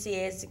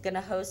YWCA is going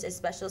to host a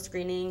special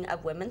screening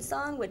of Women's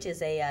Song, which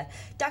is a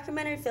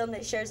documentary film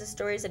that shares the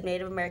stories of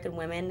Native American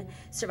women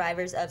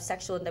survivors of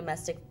sexual and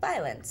domestic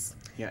violence.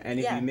 Yeah, and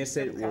if you miss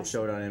it, we'll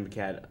show it on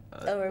MCAT.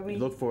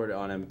 Look for it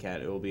on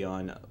MCAT. It will be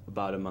on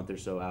about a month or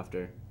so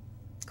after.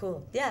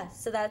 Cool. Yeah,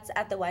 so that's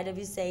at the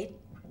YWCA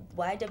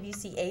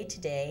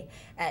today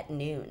at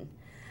noon.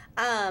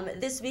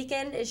 This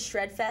weekend is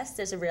Shred Fest.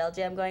 There's a rail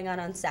jam going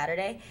on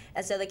Saturday.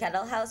 And so the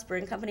Kettle House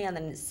Brewing Company on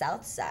the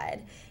south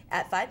side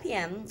at 5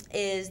 p.m.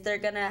 they're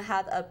going to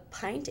have a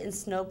pint and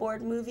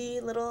snowboard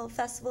movie little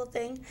festival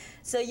thing.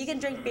 So you can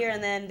drink beer,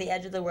 and then The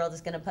Edge of the World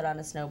is going to put on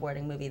a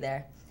snowboarding movie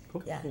there.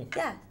 Cool. Yeah.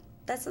 Yeah.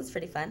 That sounds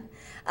pretty fun.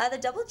 The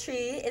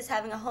Doubletree is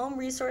having a home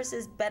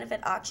resources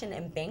benefit auction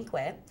and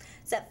banquet.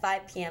 It's at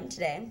 5 p.m.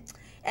 today.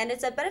 And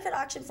it's a benefit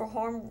auction for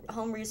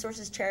home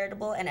resources,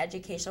 charitable, and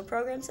educational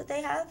programs that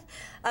they have.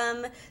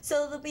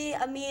 So there'll be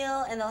a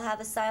meal, and they'll have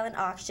a silent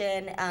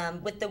auction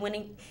with the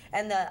winning,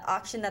 and the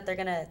auction that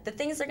the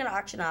things they're gonna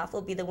auction off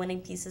will be the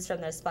winning pieces from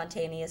their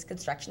spontaneous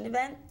construction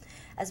event,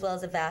 as well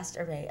as a vast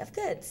array of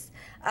goods.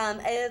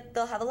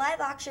 They'll have a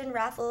live auction,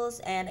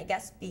 raffles, and a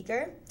guest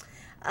speaker.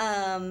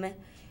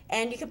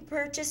 And you can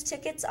purchase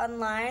tickets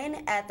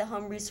online at the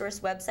Home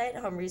Resource website,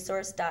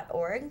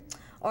 homeresource.org,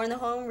 or in the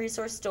Home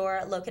Resource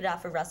store located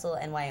off of Russell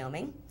and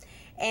Wyoming.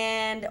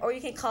 Or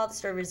you can call the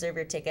store to reserve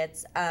your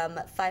tickets,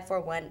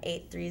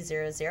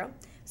 541-8300.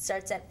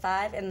 Starts at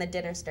 5, and the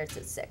dinner starts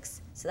at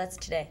 6. So that's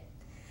today.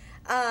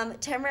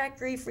 Tamarack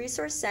Grief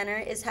Resource Center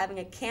is having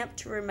a Camp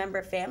to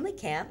Remember family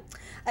camp.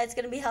 It's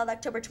going to be held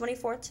October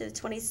 24th to the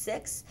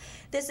 26th.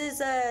 This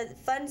is a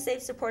fun,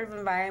 safe, supportive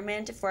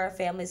environment for our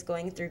families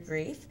going through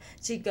grief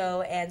to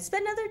go and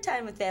spend other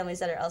time with families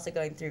that are also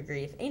going through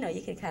grief.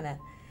 You can kind of,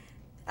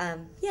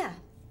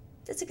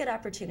 it's a good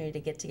opportunity to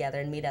get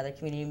together and meet other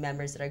community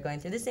members that are going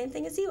through the same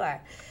thing as you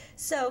are.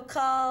 So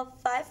call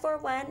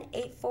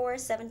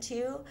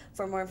 541-8472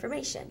 for more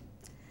information.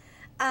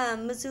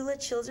 Missoula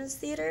Children's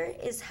Theater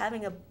is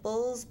having a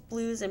Bulls,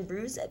 Blues, and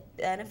Brews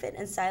benefit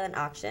and silent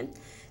auction.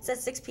 It's at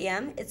 6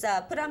 p.m. It's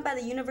put on by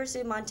the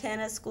University of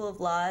Montana School of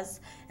Law's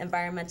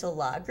Environmental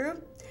Law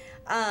Group.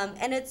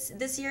 And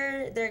this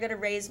year they're going to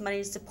raise money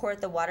to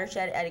support the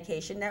Watershed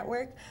Education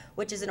Network,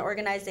 which is an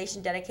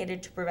organization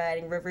dedicated to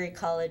providing river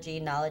ecology,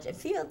 knowledge, and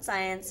field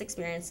science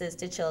experiences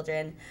to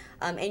children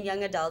and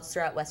young adults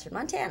throughout western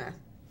Montana.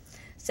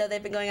 So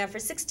they've been going on for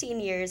 16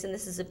 years, and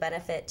this is a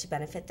benefit to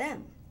benefit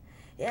them.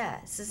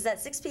 Yeah, so this is at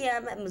 6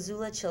 p.m. at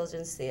Missoula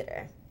Children's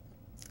Theater.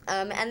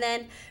 And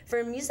then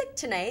for music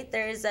tonight,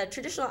 there's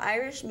traditional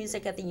Irish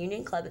music at the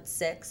Union Club at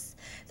 6.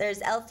 There's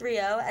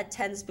L3O at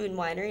 10 Spoon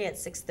Winery at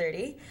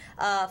 6:30.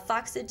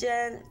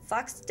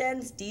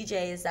 Foxden's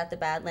DJ is at the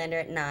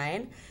Badlander at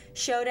 9.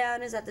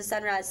 Showdown is at the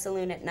Sunrise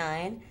Saloon at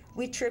 9.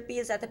 We Trippy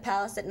is at the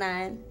Palace at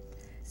 9.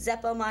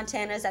 Zeppo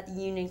Montana is at the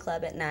Union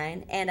Club at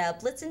 9. And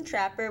Blitzen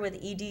Trapper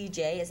with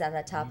EDJ is at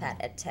the Top Hat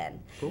at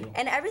 10. Cool.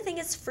 And everything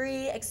is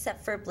free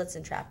except for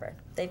Blitzen Trapper.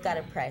 They've got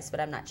a price, but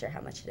I'm not sure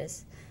how much it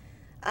is.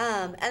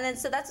 And then,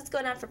 so that's what's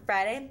going on for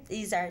Friday.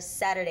 These are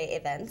Saturday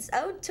events.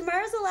 Oh,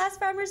 tomorrow's the last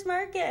farmer's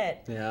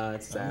market. Yeah,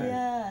 it's sad.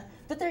 Yeah,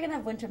 but they're gonna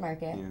have winter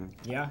market.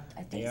 Yeah,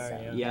 I think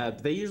so. Yeah,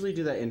 they usually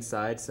do that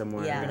inside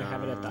somewhere. Yeah. We're gonna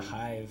have it at the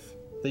Hive.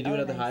 They do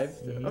it at the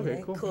nice. Hive?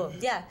 Okay, cool. Cool.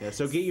 Yeah. Yeah,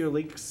 so get your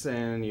leeks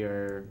and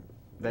your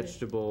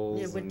vegetables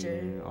Your winter-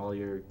 and all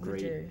your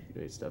winter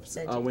great stuff.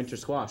 veggies. Winter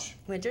squash.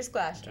 Winter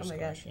squash. Oh my squash,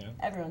 gosh. yeah.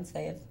 Everyone's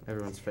fave.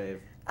 Everyone's fave.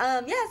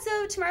 Yeah,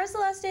 so tomorrow's the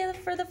last day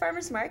for the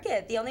farmer's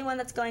market. The only one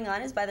that's going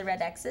on is by the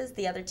Red X's.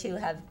 The other two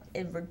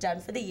were done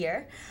for the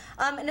year.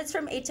 And it's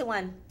from 8 to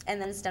 1,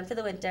 and then it's done for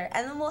the winter.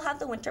 And then we'll have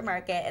the winter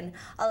market, and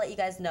I'll let you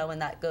guys know when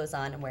that goes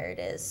on and where it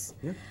is.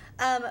 Yeah.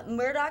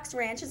 Murdoch's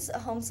Ranch and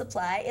Home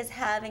Supply is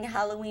having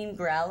Halloween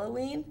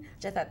Growloween,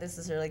 which I thought this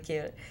was really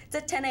cute. It's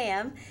at 10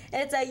 a.m.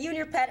 And it's you and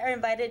your pet are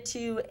invited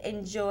to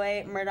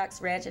enjoy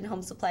Murdoch's Ranch and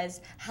Home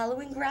Supply's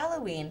Halloween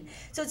Growloween.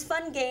 So it's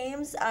fun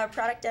games,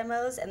 product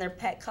demos, and their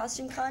pet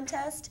costume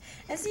contest.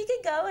 And so you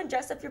can go and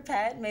dress up your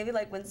pet, maybe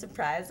like win some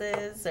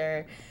prizes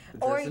or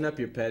Dressing up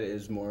your pet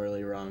is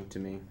morally wrong to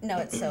me. No,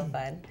 it's so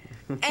fun.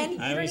 And you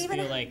I don't always even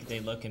feel like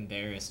they look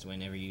embarrassed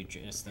whenever you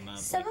dress them up.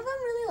 Some of them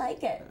really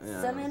like it.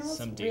 Yeah. Some animals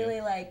Some do.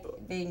 really like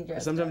being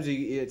dressed Sometimes up.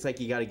 it's like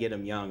you got to get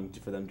them young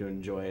for them to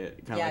enjoy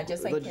it. Kinda Yeah,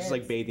 just like just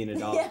like kids. bathing a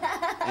dog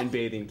and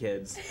bathing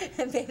kids.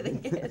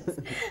 Bathing kids.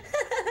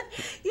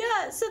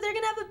 Yeah, so they're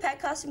gonna have a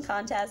pet costume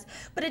contest,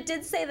 but it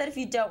did say that if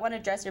you don't want to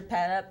dress your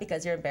pet up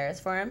because you're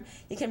embarrassed for him,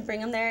 you can bring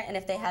them there, and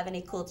if they have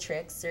any cool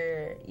tricks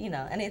or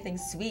anything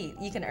sweet,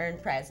 you can earn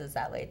prizes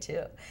that way too.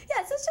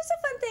 Yeah, so it's just a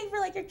fun thing for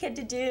like your kid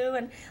to do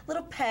and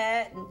little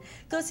pet and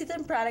go see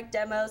them product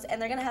demos,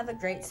 and they're gonna have a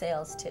great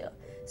sales too.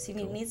 So if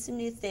you need some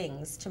new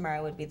things,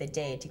 tomorrow would be the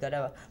day to go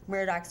to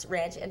Murdoch's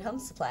Ranch and Home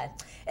Supply.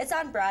 It's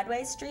on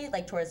Broadway Street,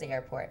 like towards the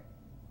airport.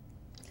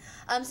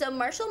 So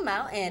Marshall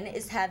Mountain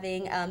is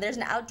having, there's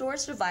an outdoor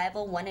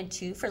survival 1 and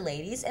 2 for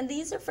ladies, and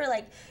these are for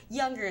like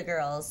younger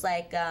girls,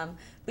 like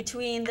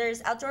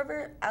there's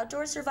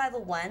outdoor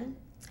survival 1,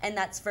 and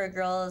that's for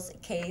girls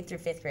K through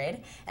 5th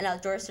grade, and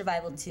outdoor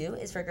survival 2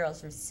 is for girls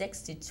from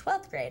 6th to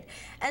 12th grade.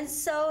 And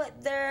so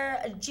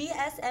their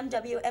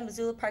GSMW and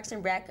Missoula Parks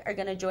and Rec are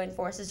going to join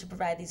forces to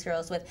provide these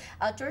girls with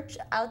outdoor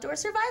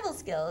survival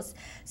skills.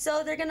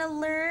 So they're going to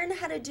learn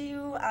how to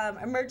do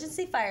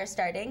emergency fire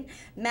starting,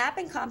 map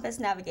and compass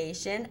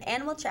navigation,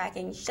 animal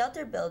tracking,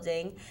 shelter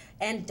building,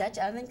 and Dutch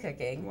oven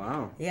cooking.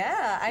 Wow.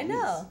 Yeah, I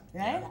know,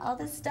 right? All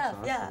this stuff,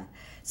 That's yeah. awesome.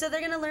 So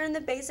they're going to learn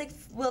the basic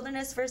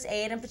wilderness first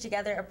aid and put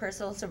together a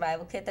personal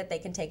survival kit that they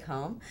can take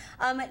home.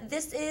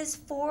 This is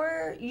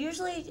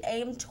usually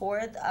aimed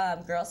toward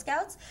Girl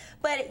Scouts,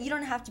 but you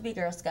don't have to be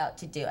Girl Scout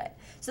to do it.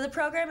 So the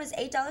program is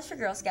 $8 for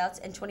Girl Scouts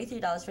and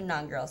 $23 for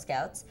non-Girl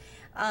Scouts.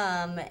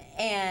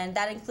 And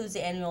that includes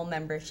the annual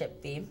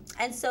membership fee.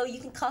 And so you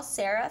can call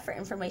Sarah for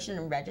information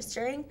and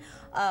registering,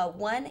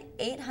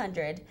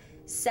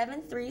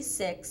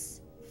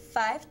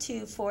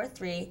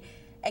 1-800-736-5243,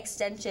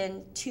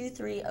 extension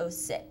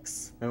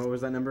 2306. And what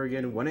was that number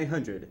again?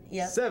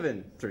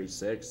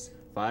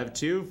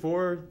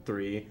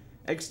 1-800-736-5243,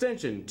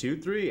 extension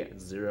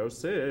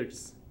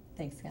 2306.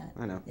 Thanks, Scott.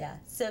 I know. Yeah.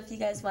 So if you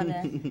guys want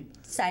to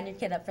sign your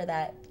kid up for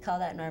that, call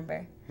that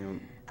number. Yeah.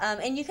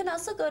 And you can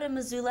also go to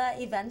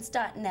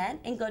MissoulaEvents.net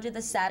and go to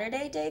the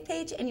Saturday day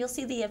page, and you'll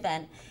see the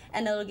event,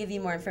 and it'll give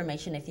you more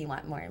information if you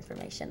want more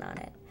information on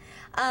it.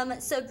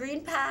 So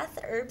Green Path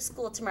Herb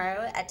School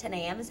tomorrow at 10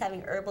 a.m. is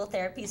having Herbal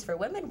Therapies for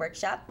Women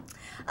workshop.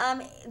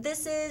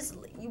 This is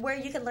where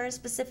you can learn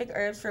specific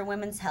herbs for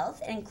women's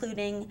health,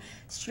 including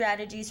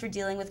strategies for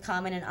dealing with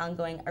common and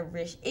ongoing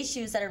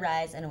issues that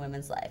arise in a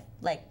women's life,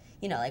 like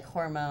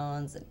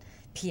hormones and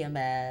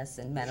PMS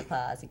and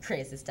menopause and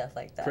crazy stuff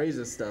like that.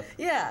 Crazy stuff.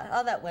 Yeah,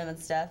 all that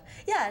women's stuff.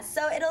 Yeah,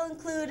 so it'll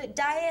include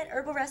diet,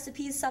 herbal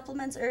recipes,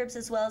 supplements, herbs,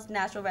 as well as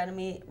natural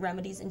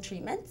remedies and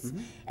treatments. Mm-hmm.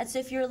 And so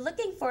if you're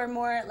looking for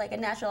more like a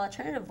natural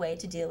alternative way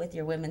to deal with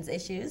your women's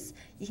issues,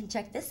 you can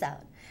check this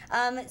out.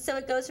 So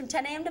it goes from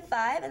 10 a.m. to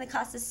 5, and the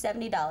cost is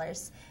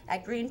 $70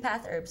 at Green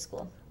Path Herb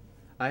School.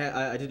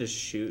 I did a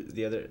shoot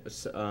a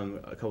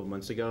couple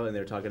months ago, and they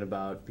were talking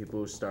about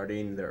people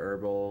starting their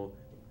herbal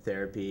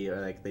therapy,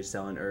 or like they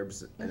selling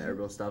herbs and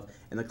herbal stuff,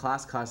 and the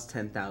class costs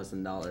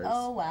 $10,000.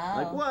 Oh wow!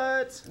 Like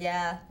what?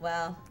 Yeah,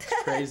 wow.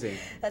 It's crazy.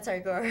 That's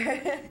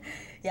hardcore.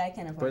 Yeah, I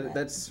can't afford that. But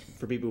that's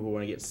for people who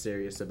want to get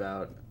serious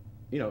about,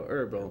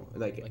 herbal,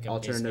 like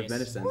alternative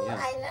medicine. Well,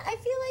 yeah. I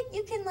feel like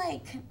you can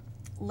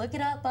look it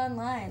up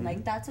online. Mm-hmm.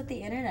 Like that's what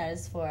the internet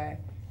is for.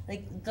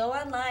 Like go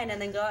online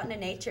and then go out into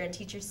nature and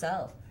teach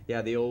yourself.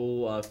 Yeah, the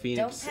old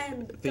Phoenix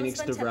don't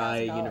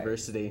DeVry $10,000.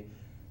 University.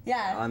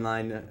 Yeah.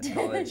 Online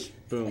college.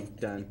 Boom,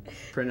 done.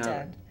 Print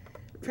out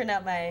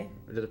my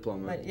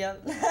diploma.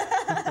 Yep.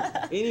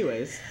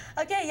 Anyways.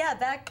 Okay, yeah,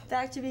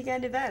 back to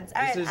weekend events.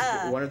 All right. This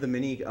is one of the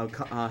many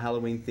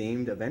Halloween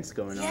themed events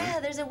going on.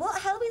 Yeah,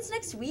 Halloween's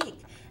next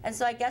week, and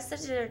so I guess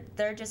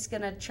they're just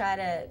gonna try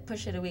to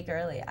push it a week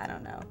early. I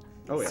don't know.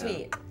 Oh yeah.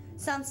 Sweet.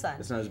 Sounds fun.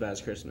 It's not as bad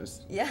as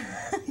Christmas. Yeah.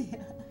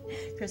 Yeah.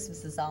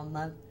 Christmas is all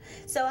month.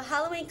 So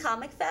Halloween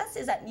Comic Fest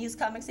is at Muse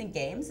Comics and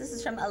Games. This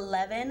is from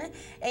 11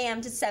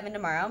 a.m. to 7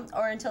 tomorrow,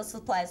 or until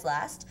supplies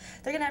last.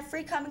 They're going to have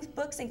free comic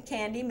books and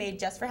candy made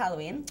just for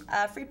Halloween,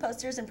 free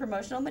posters and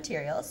promotional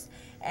materials,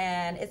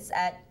 and it's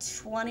at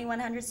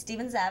 2100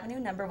 Stevens Avenue,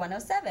 number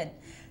 107.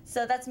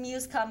 So that's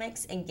Muse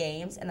Comics and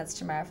Games, and that's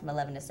tomorrow from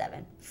 11 to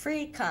 7.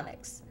 Free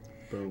comics.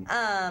 Boom.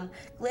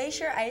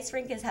 Glacier Ice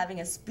Rink is having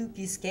a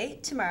spooky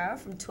skate tomorrow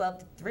from 12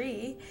 to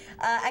 3.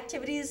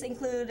 Activities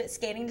include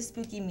skating to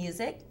spooky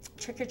music,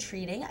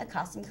 trick-or-treating, a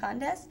costume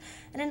contest,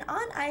 and an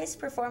on-ice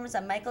performance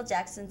of Michael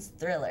Jackson's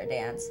Thriller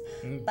dance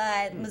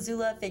by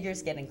Missoula Figure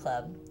Skating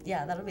Club.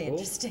 Yeah, that'll be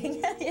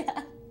interesting.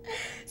 Yeah.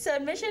 So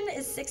admission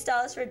is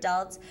 $6 for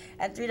adults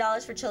and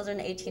 $3 for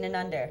children 18 and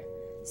under.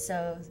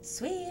 So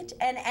sweet.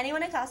 And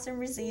anyone in costume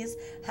receives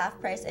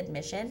half-price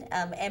admission,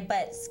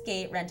 but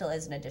skate rental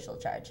is an additional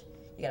charge.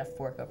 You gotta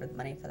fork over the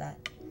money for that.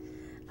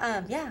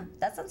 Yeah,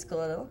 that sounds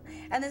cool.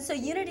 And then so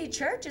Unity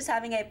Church is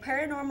having a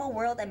paranormal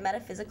world and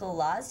metaphysical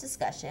laws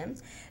discussion.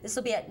 This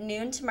will be at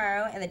noon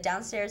tomorrow in the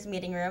downstairs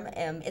meeting room.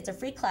 It's a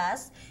free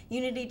class.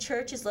 Unity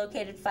Church is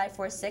located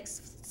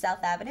 546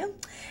 South Avenue.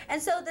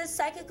 And so the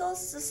Psychical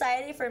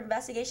Society for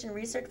Investigation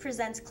Research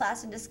presents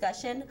class and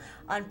discussion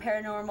on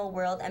paranormal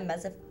world and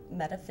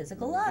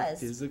metaphysical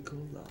laws. Metaphysical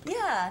laws.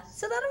 Yeah,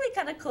 so that'll be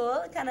kind of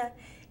cool, kind of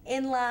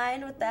in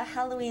line with the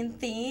Halloween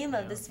theme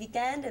of this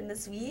weekend and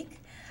this week.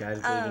 You guys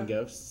believe in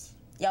ghosts?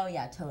 Oh,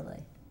 yeah,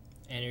 totally.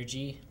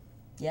 Energy.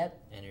 Yep.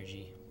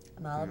 Energy.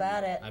 I'm all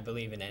about it. I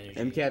believe in energy.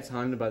 MCAT's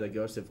haunted by the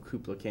ghost of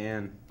Kupla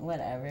Khan.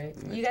 Whatever.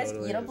 You guys,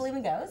 totally you don't believe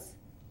in ghosts?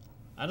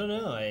 I don't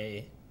know.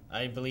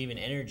 I believe in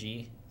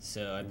energy,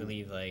 so I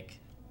believe like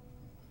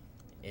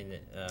in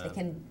it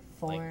can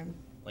form.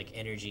 Like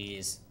energy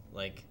is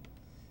like,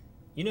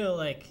 you know,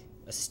 like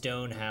a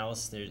stone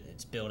house.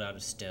 It's built out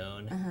of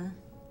stone.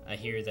 I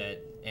hear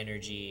that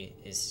energy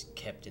is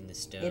kept in the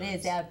stone. It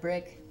is, yeah.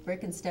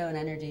 Brick and stone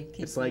energy keeps.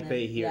 It's like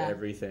they hear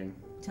everything.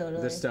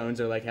 Totally. The stones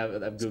are like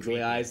have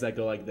googly eyes that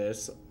go like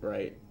this,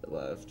 right,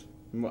 left.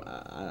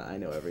 I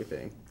know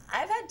everything.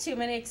 I've had too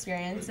many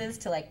experiences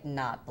to like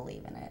not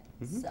believe in it.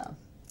 So.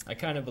 I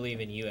kind of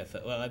believe in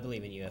UFO. Well, I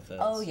believe in UFOs.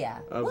 Oh yeah.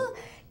 Well,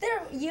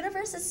 their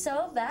universe is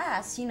so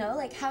vast, you know.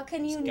 Like, how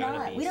can you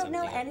not? We don't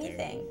know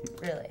anything,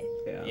 really.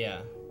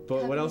 Yeah.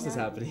 But what else is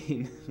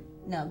happening?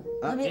 No.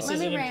 This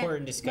is an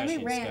important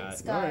discussion,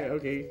 Scott. All right.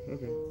 Okay.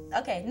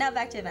 Okay. Now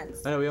back to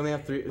events. I know we only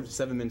have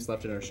 7 minutes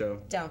left in our show.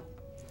 Don't.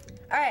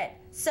 All right.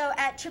 So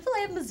at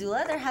AAA of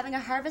Missoula, they're having a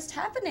harvest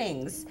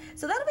happenings.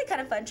 So that'll be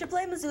kind of fun.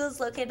 AAA Missoula is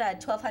located at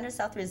 1200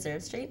 South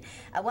Reserve Street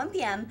at 1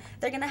 p.m.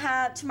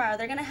 Tomorrow,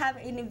 they're going to have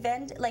an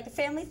event, like a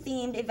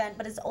family-themed event,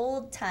 but it's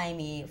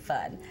old-timey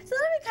fun. So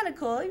that'll be kind of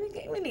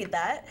cool. We need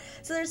that.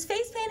 So there's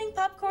face painting,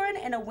 popcorn,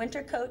 and a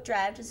winter coat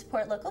drive to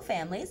support local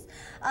families.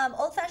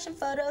 Old-fashioned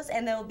photos,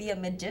 and there will be a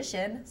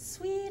magician.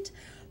 Sweet.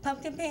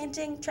 Pumpkin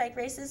painting, trike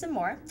races, and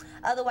more.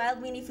 The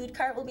Wild Weenie food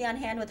cart will be on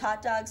hand with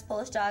hot dogs,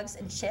 Polish dogs,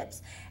 and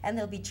chips. And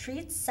there'll be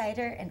treats,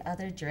 cider, and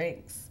other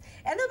drinks.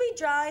 And there'll be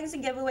drawings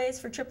and giveaways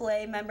for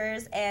AAA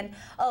members. And,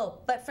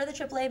 but for the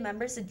AAA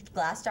members, the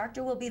Glass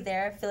Doctor will be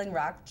there filling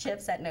rock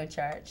chips at no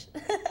charge.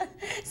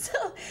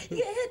 So you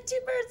get hit 2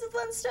 birds with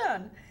 1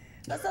 stone.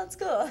 That sounds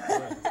cool.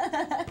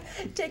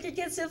 Take your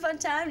kids to a fun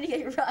time and you get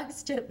your rock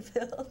strip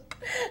filled.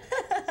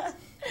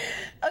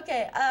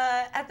 Okay,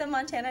 at the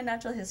Montana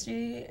Natural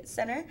History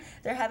Center,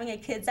 they're having a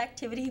kids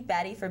activity,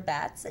 Batty for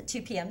Bats, at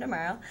 2 p.m.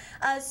 tomorrow.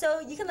 So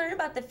you can learn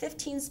about the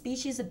 15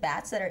 species of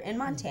bats that are in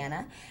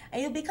Montana,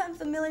 and you'll become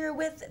familiar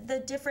with the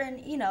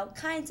different,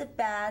 kinds of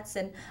bats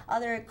and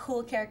other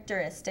cool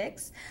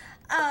characteristics.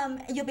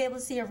 You'll be able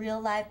to see a real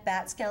live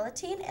bat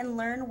skeleton and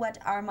learn what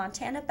our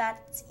Montana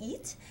bats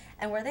eat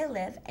and where they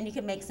live, and you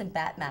can make some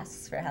bat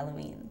masks for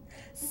Halloween.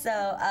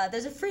 So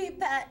there's a free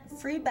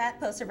bat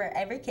poster for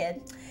every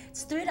kid.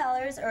 It's $3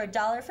 or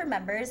 $1 for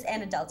members,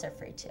 and adults are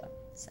free too.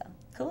 So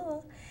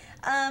cool.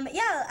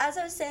 As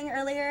I was saying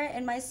earlier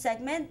in my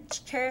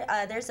segment,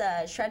 there's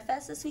a Shred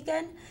Fest this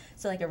weekend,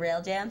 so like a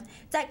rail jam.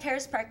 It's at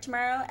Caras Park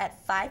tomorrow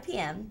at 5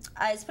 p.m.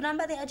 It's put on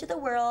by the Edge of the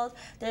World.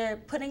 They're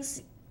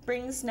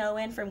bringing snow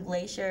in from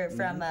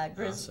Missoula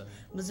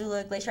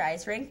Glacier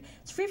Ice Rink.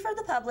 It's free for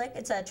the public.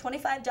 It's a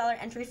 $25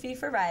 entry fee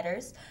for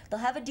riders. They'll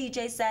have a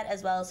DJ set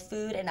as well as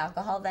food and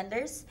alcohol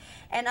vendors.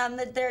 And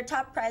their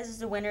top prizes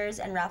to winners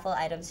and raffle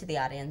items to the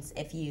audience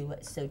if you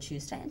so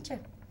choose to enter.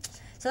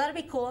 So that'll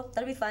be cool.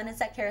 That'll be fun.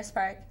 It's at Caras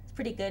Park. It's a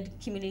pretty good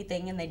community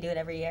thing, and they do it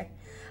every year.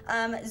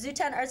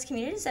 Zootown Arts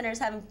Community Center is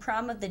having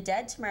Prom of the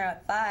Dead tomorrow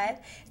at 5.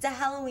 It's a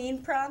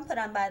Halloween prom put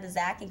on by the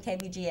ZAC and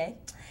KBGA.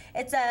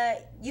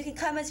 You can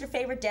come as your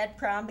favorite dead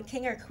prom,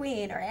 king or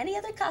queen, or any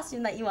other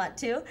costume that you want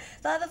to.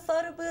 They'll have a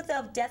photo booth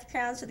of death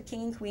crowns for the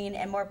king and queen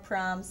and more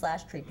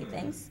prom/creepy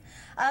things.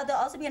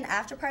 There'll also be an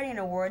after party and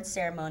awards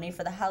ceremony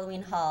for the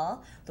Halloween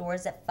Hall. The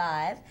awards at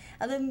 5.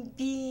 There'll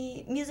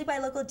be music by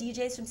local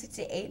DJs from 6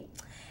 to 8.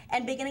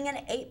 And beginning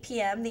at 8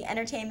 p.m., the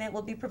entertainment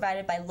will be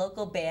provided by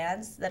local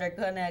bands that are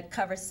going to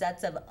cover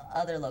sets of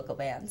other local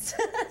bands.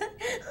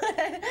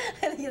 I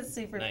think it's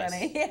super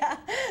funny. Yeah.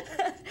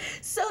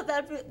 So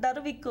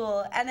that'll be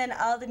cool. And then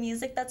all the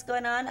music that's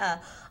going on.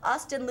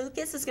 Austin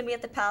Lucas is going to be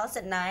at the Palace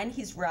at 9.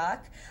 He's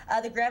rock.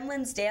 The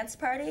Gremlins Dance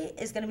Party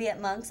is going to be at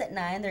Monk's at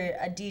 9. They're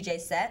a DJ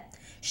set.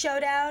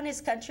 Showdown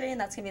is country, and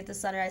that's going to be at the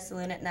Sunrise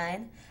Saloon at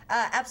 9.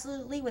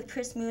 Absolutely with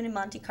Chris Moon and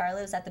Monte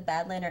Carlo is at the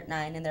Badlander at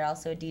 9, and they're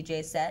also a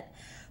DJ set.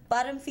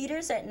 Bottom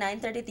Feeders are at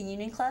 9:30 at the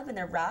Union Club, and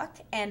they're rock.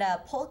 And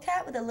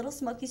Polecat with the Little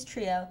Smokies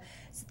Trio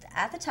is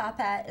at the Top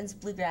Hat, and it's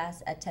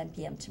Bluegrass at 10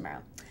 p.m.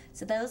 tomorrow.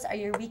 So those are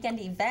your weekend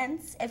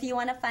events. If you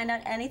want to find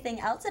out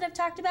anything else that I've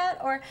talked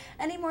about or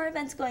any more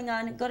events going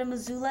on, go to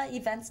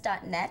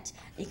MissoulaEvents.net.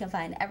 You can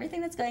find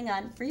everything that's going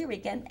on for your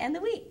weekend and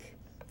the week.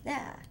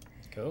 Yeah.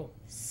 Cool.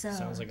 So,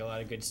 sounds like a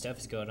lot of good stuff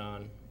is going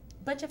on.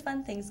 Bunch of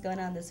fun things going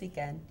on this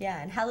weekend.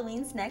 Yeah, and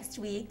Halloween's next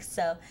week,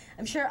 so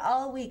I'm sure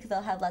all week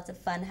they'll have lots of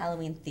fun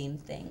Halloween-themed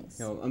things.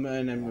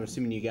 And I'm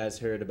assuming you guys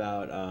heard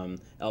about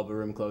Elbow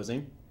Room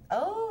closing.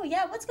 Oh,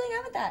 yeah. What's going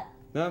on with that?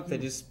 No, they're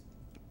just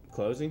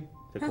closing.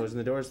 They're closing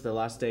the doors. The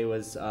last day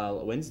was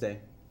Wednesday.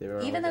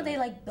 Even though they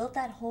built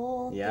that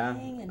whole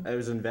thing. And it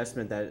was an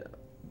investment that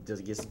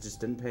just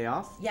didn't pay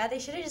off. Yeah, they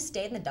should have just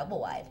stayed in the double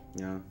wide.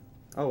 Yeah.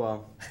 Oh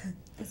well.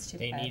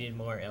 They needed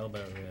more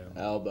elbow room.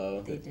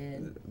 Elbow. They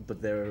did.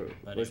 But there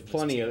was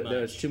plenty of.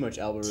 There was too much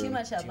elbow room. Too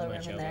much elbow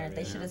room in there.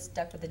 They should have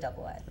stuck with the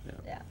double wide.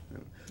 Yeah.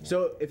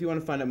 So if you want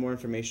to find out more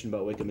information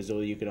about Wake Up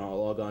Missoula, you can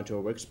log on to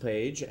our Wix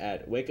page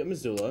at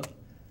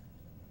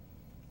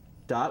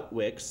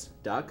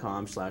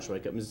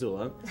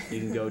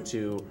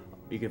wakeupmissoula.wix.com/wakeupmissoula.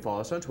 You can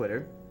follow us on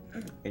Twitter,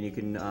 and you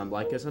can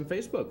like us on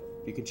Facebook.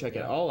 You can check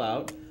it all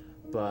out.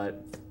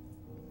 But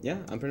yeah,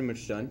 I'm pretty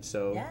much done.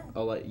 So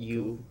I'll let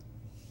you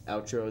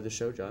outro the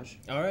show, Josh.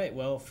 All right.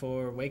 Well,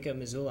 for Wake Up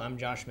Missoula, I'm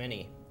Josh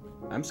Meny.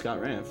 I'm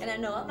Scott Ranf. And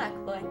I'm Noelle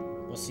McAvoy.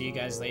 We'll see you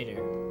guys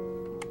later.